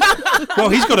 Well,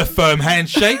 he's got a firm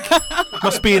handshake.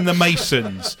 Must be in the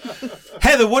Masons.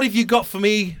 Heather, what have you got for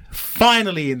me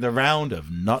finally in the round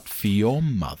of Not For Your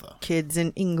Mother? Kids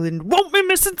in England won't be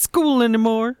missing school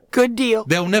anymore. Good deal.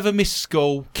 They'll never miss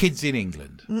school. Kids in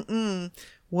England.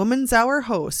 Woman's Hour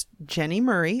host Jenny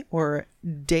Murray, or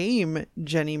Dame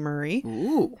Jenny Murray,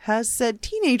 has said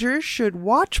teenagers should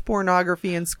watch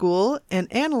pornography in school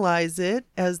and analyze it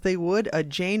as they would a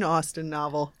Jane Austen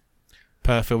novel.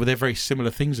 Perfect. Well, they're very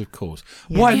similar things, of course.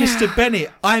 Why, Mr.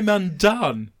 Bennett, I'm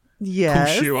undone. Yes.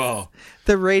 Of course you are.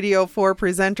 The Radio 4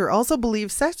 presenter also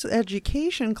believes sex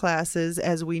education classes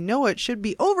as we know it should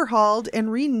be overhauled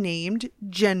and renamed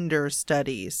gender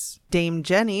studies. Dame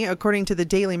Jenny, according to the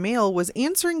Daily Mail, was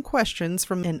answering questions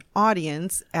from an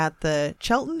audience at the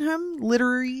Cheltenham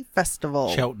Literary Festival.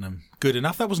 Cheltenham. Good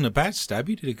enough. That wasn't a bad stab.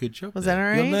 You did a good job. Was there. that all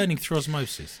right? You're learning through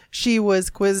osmosis. She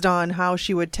was quizzed on how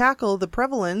she would tackle the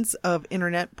prevalence of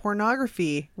internet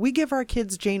pornography. We give our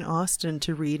kids Jane Austen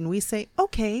to read and we say,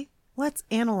 okay, let's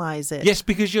analyze it. Yes,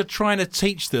 because you're trying to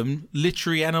teach them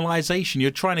literary analysation.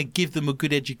 You're trying to give them a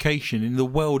good education in the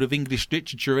world of English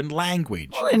literature and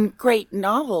language. And great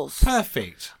novels.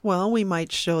 Perfect. Well, we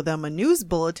might show them a news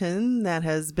bulletin that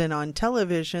has been on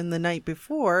television the night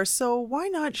before, so why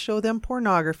not show them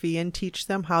pornography and teach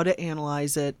them how to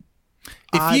analyze it?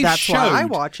 That's why I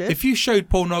watch it. If you showed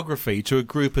pornography to a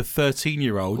group of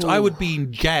 13-year-olds, I would be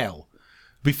in jail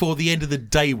before the end of the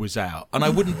day was out, and I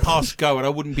wouldn't pass go, and I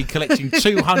wouldn't be collecting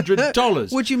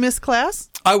 $200. Would you miss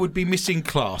class? I would be missing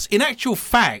class. In actual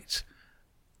fact,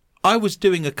 I was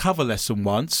doing a cover lesson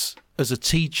once as a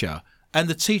teacher, and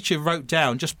the teacher wrote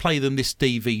down, just play them this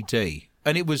DVD.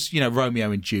 And it was,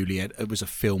 Romeo and Juliet. It was a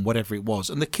film, whatever it was.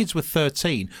 And the kids were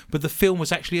 13, but the film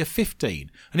was actually a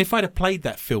 15. And if I'd have played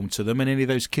that film to them and any of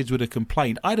those kids would have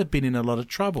complained, I'd have been in a lot of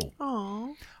trouble.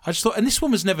 Aww. I just thought, and this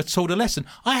woman's never taught a lesson.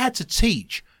 I had to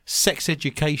teach sex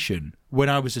education when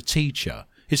I was a teacher.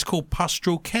 It's called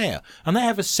pastoral care. And they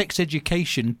have a sex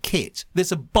education kit.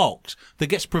 There's a box that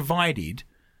gets provided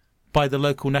by the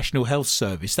local National Health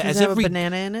Service. That Does has it have every... a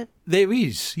banana in it? There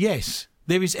is, yes.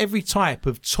 There is every type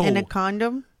of tool. And a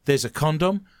condom? There's a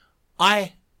condom.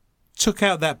 I took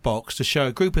out that box to show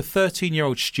a group of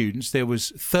 13-year-old students. There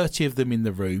was 30 of them in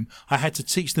the room. I had to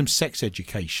teach them sex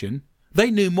education. They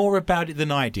knew more about it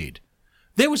than I did.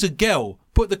 There was a girl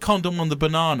put the condom on the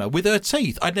banana with her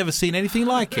teeth. I'd never seen anything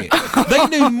like it. They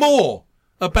knew more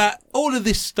about all of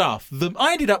this stuff than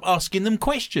I ended up asking them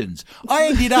questions. I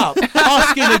ended up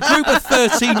asking a group of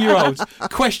 13-year-olds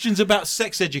questions about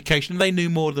sex education. They knew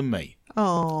more than me.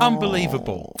 Oh,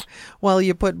 Unbelievable. Well,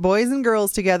 you put boys and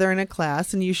girls together in a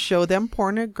class and you show them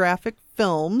pornographic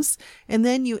films, and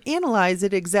then you analyze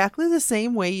it exactly the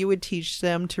same way you would teach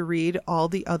them to read all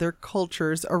the other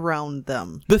cultures around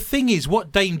them. The thing is,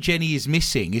 what Dame Jenny is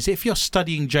missing is if you're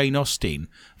studying Jane Austen,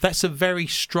 that's a very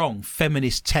strong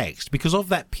feminist text, because of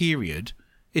that period,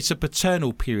 it's a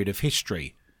paternal period of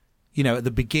history. At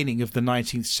the beginning of the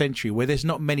 19th century, where there's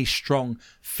not many strong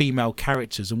female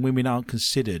characters and women aren't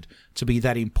considered to be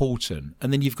that important.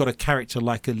 And then you've got a character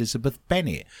like Elizabeth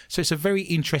Bennet. So it's a very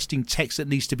interesting text that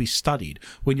needs to be studied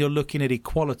when you're looking at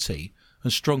equality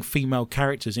and strong female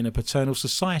characters in a paternal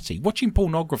society. Watching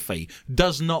pornography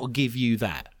does not give you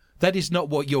that. That is not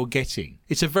what you're getting.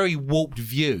 It's a very warped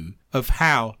view of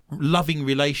how loving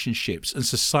relationships and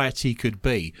society could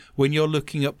be when you're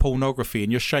looking at pornography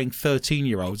and you're showing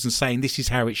 13-year-olds and saying this is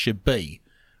how it should be,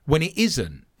 when it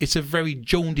isn't. It's a very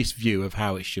jaundiced view of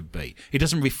how it should be. It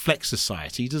doesn't reflect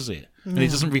society, does it? No. And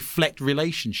it doesn't reflect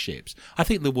relationships. I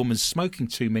think the woman's smoking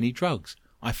too many drugs.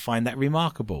 I find that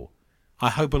remarkable.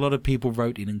 I hope a lot of people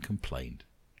wrote in and complained.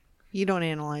 You don't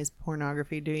analyze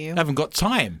pornography, do you? I haven't got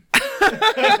time.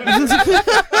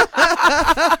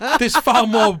 There's far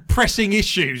more pressing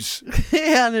issues.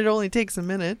 Yeah, and it only takes a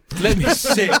minute. Let me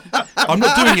sit. I'm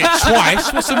not doing it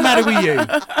twice. What's the matter with you?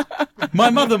 My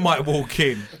mother might walk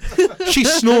in.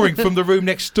 She's snoring from the room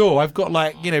next door. I've got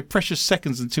precious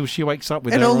seconds until she wakes up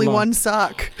with And her only alarm. one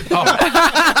sock. Oh.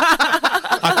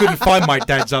 I couldn't find my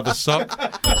dad's other sock.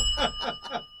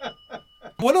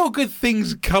 Well, all good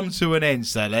things come to an end,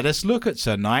 so let us look at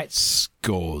tonight's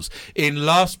scores. In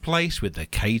last place with the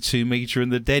K2 meter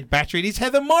and the dead battery, it is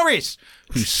Heather Morris,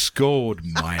 who scored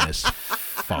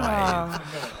 -5.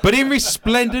 But in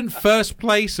resplendent first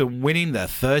place and winning the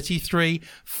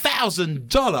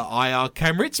 $33,000 IR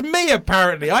camera, it's me,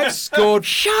 apparently. I've scored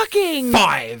Shocking!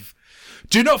 5.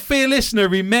 Do not fear, listener.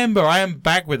 Remember, I am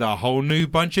back with a whole new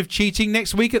bunch of cheating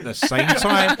next week at the same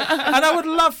time. And I would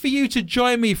love for you to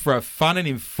join me for a fun and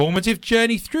informative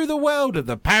journey through the world of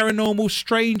the paranormal,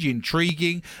 strange,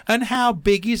 intriguing, and how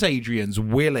big is Adrian's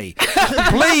willy.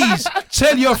 Please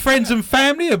tell your friends and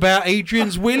family about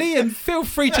Adrian's willy, and feel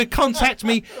free to contact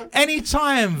me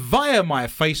anytime via my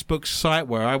Facebook site,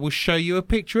 where I will show you a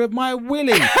picture of my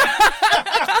willy.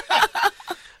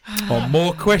 On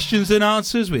More Questions and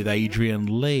Answers with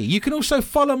Adrian Lee. You can also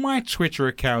follow my Twitter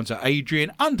account at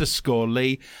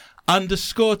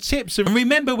Adrian_Lee_tips. And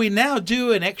remember, we now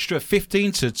do an extra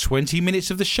 15 to 20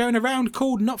 minutes of the show in a round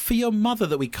called Not For Your Mother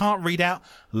that we can't read out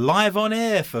live on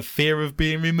air for fear of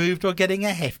being removed or getting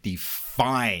a hefty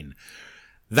fine.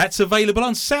 That's available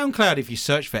on SoundCloud if you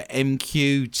search for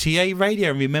MQTA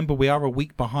Radio. And remember, we are a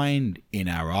week behind in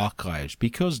our archives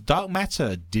because Dark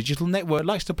Matter Digital Network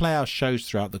likes to play our shows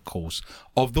throughout the course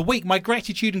of the week. My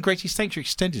gratitude and greatest thanks are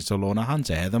extended to Lorna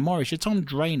Hunter, Heather Morris, Tom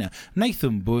Drainer,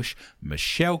 Nathan Bush,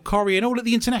 Michelle Corrie, and all at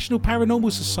the International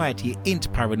Paranormal Society at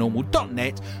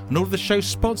intparanormal.net, and all of the show's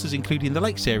sponsors, including the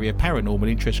Lakes Area Paranormal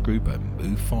Interest Group and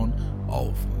MUFON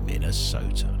of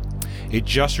Minnesota. It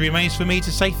just remains for me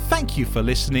to say thank you for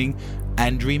listening,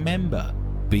 and remember,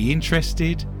 be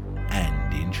interested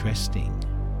and interesting.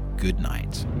 Good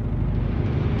night.